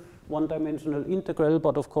trivial one-dimensional integral,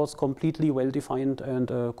 but of course completely well-defined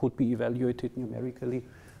and could be evaluated numerically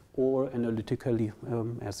or analytically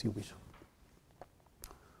as you wish.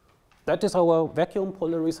 That is our vacuum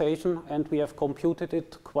polarization, and we have computed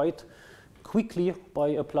it quite quickly by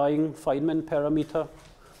applying Feynman parameter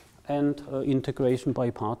and integration by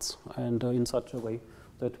parts, and in such a way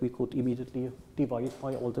that we could immediately divide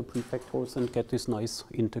by all the prefactors and get this nice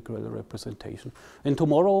integral representation. And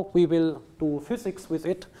tomorrow we will do physics with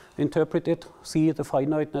it, interpret it, see the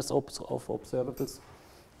finiteness of observables,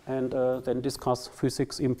 and then discuss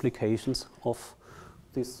physics implications of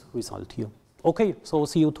this result here. Okay, so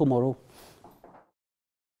see you tomorrow.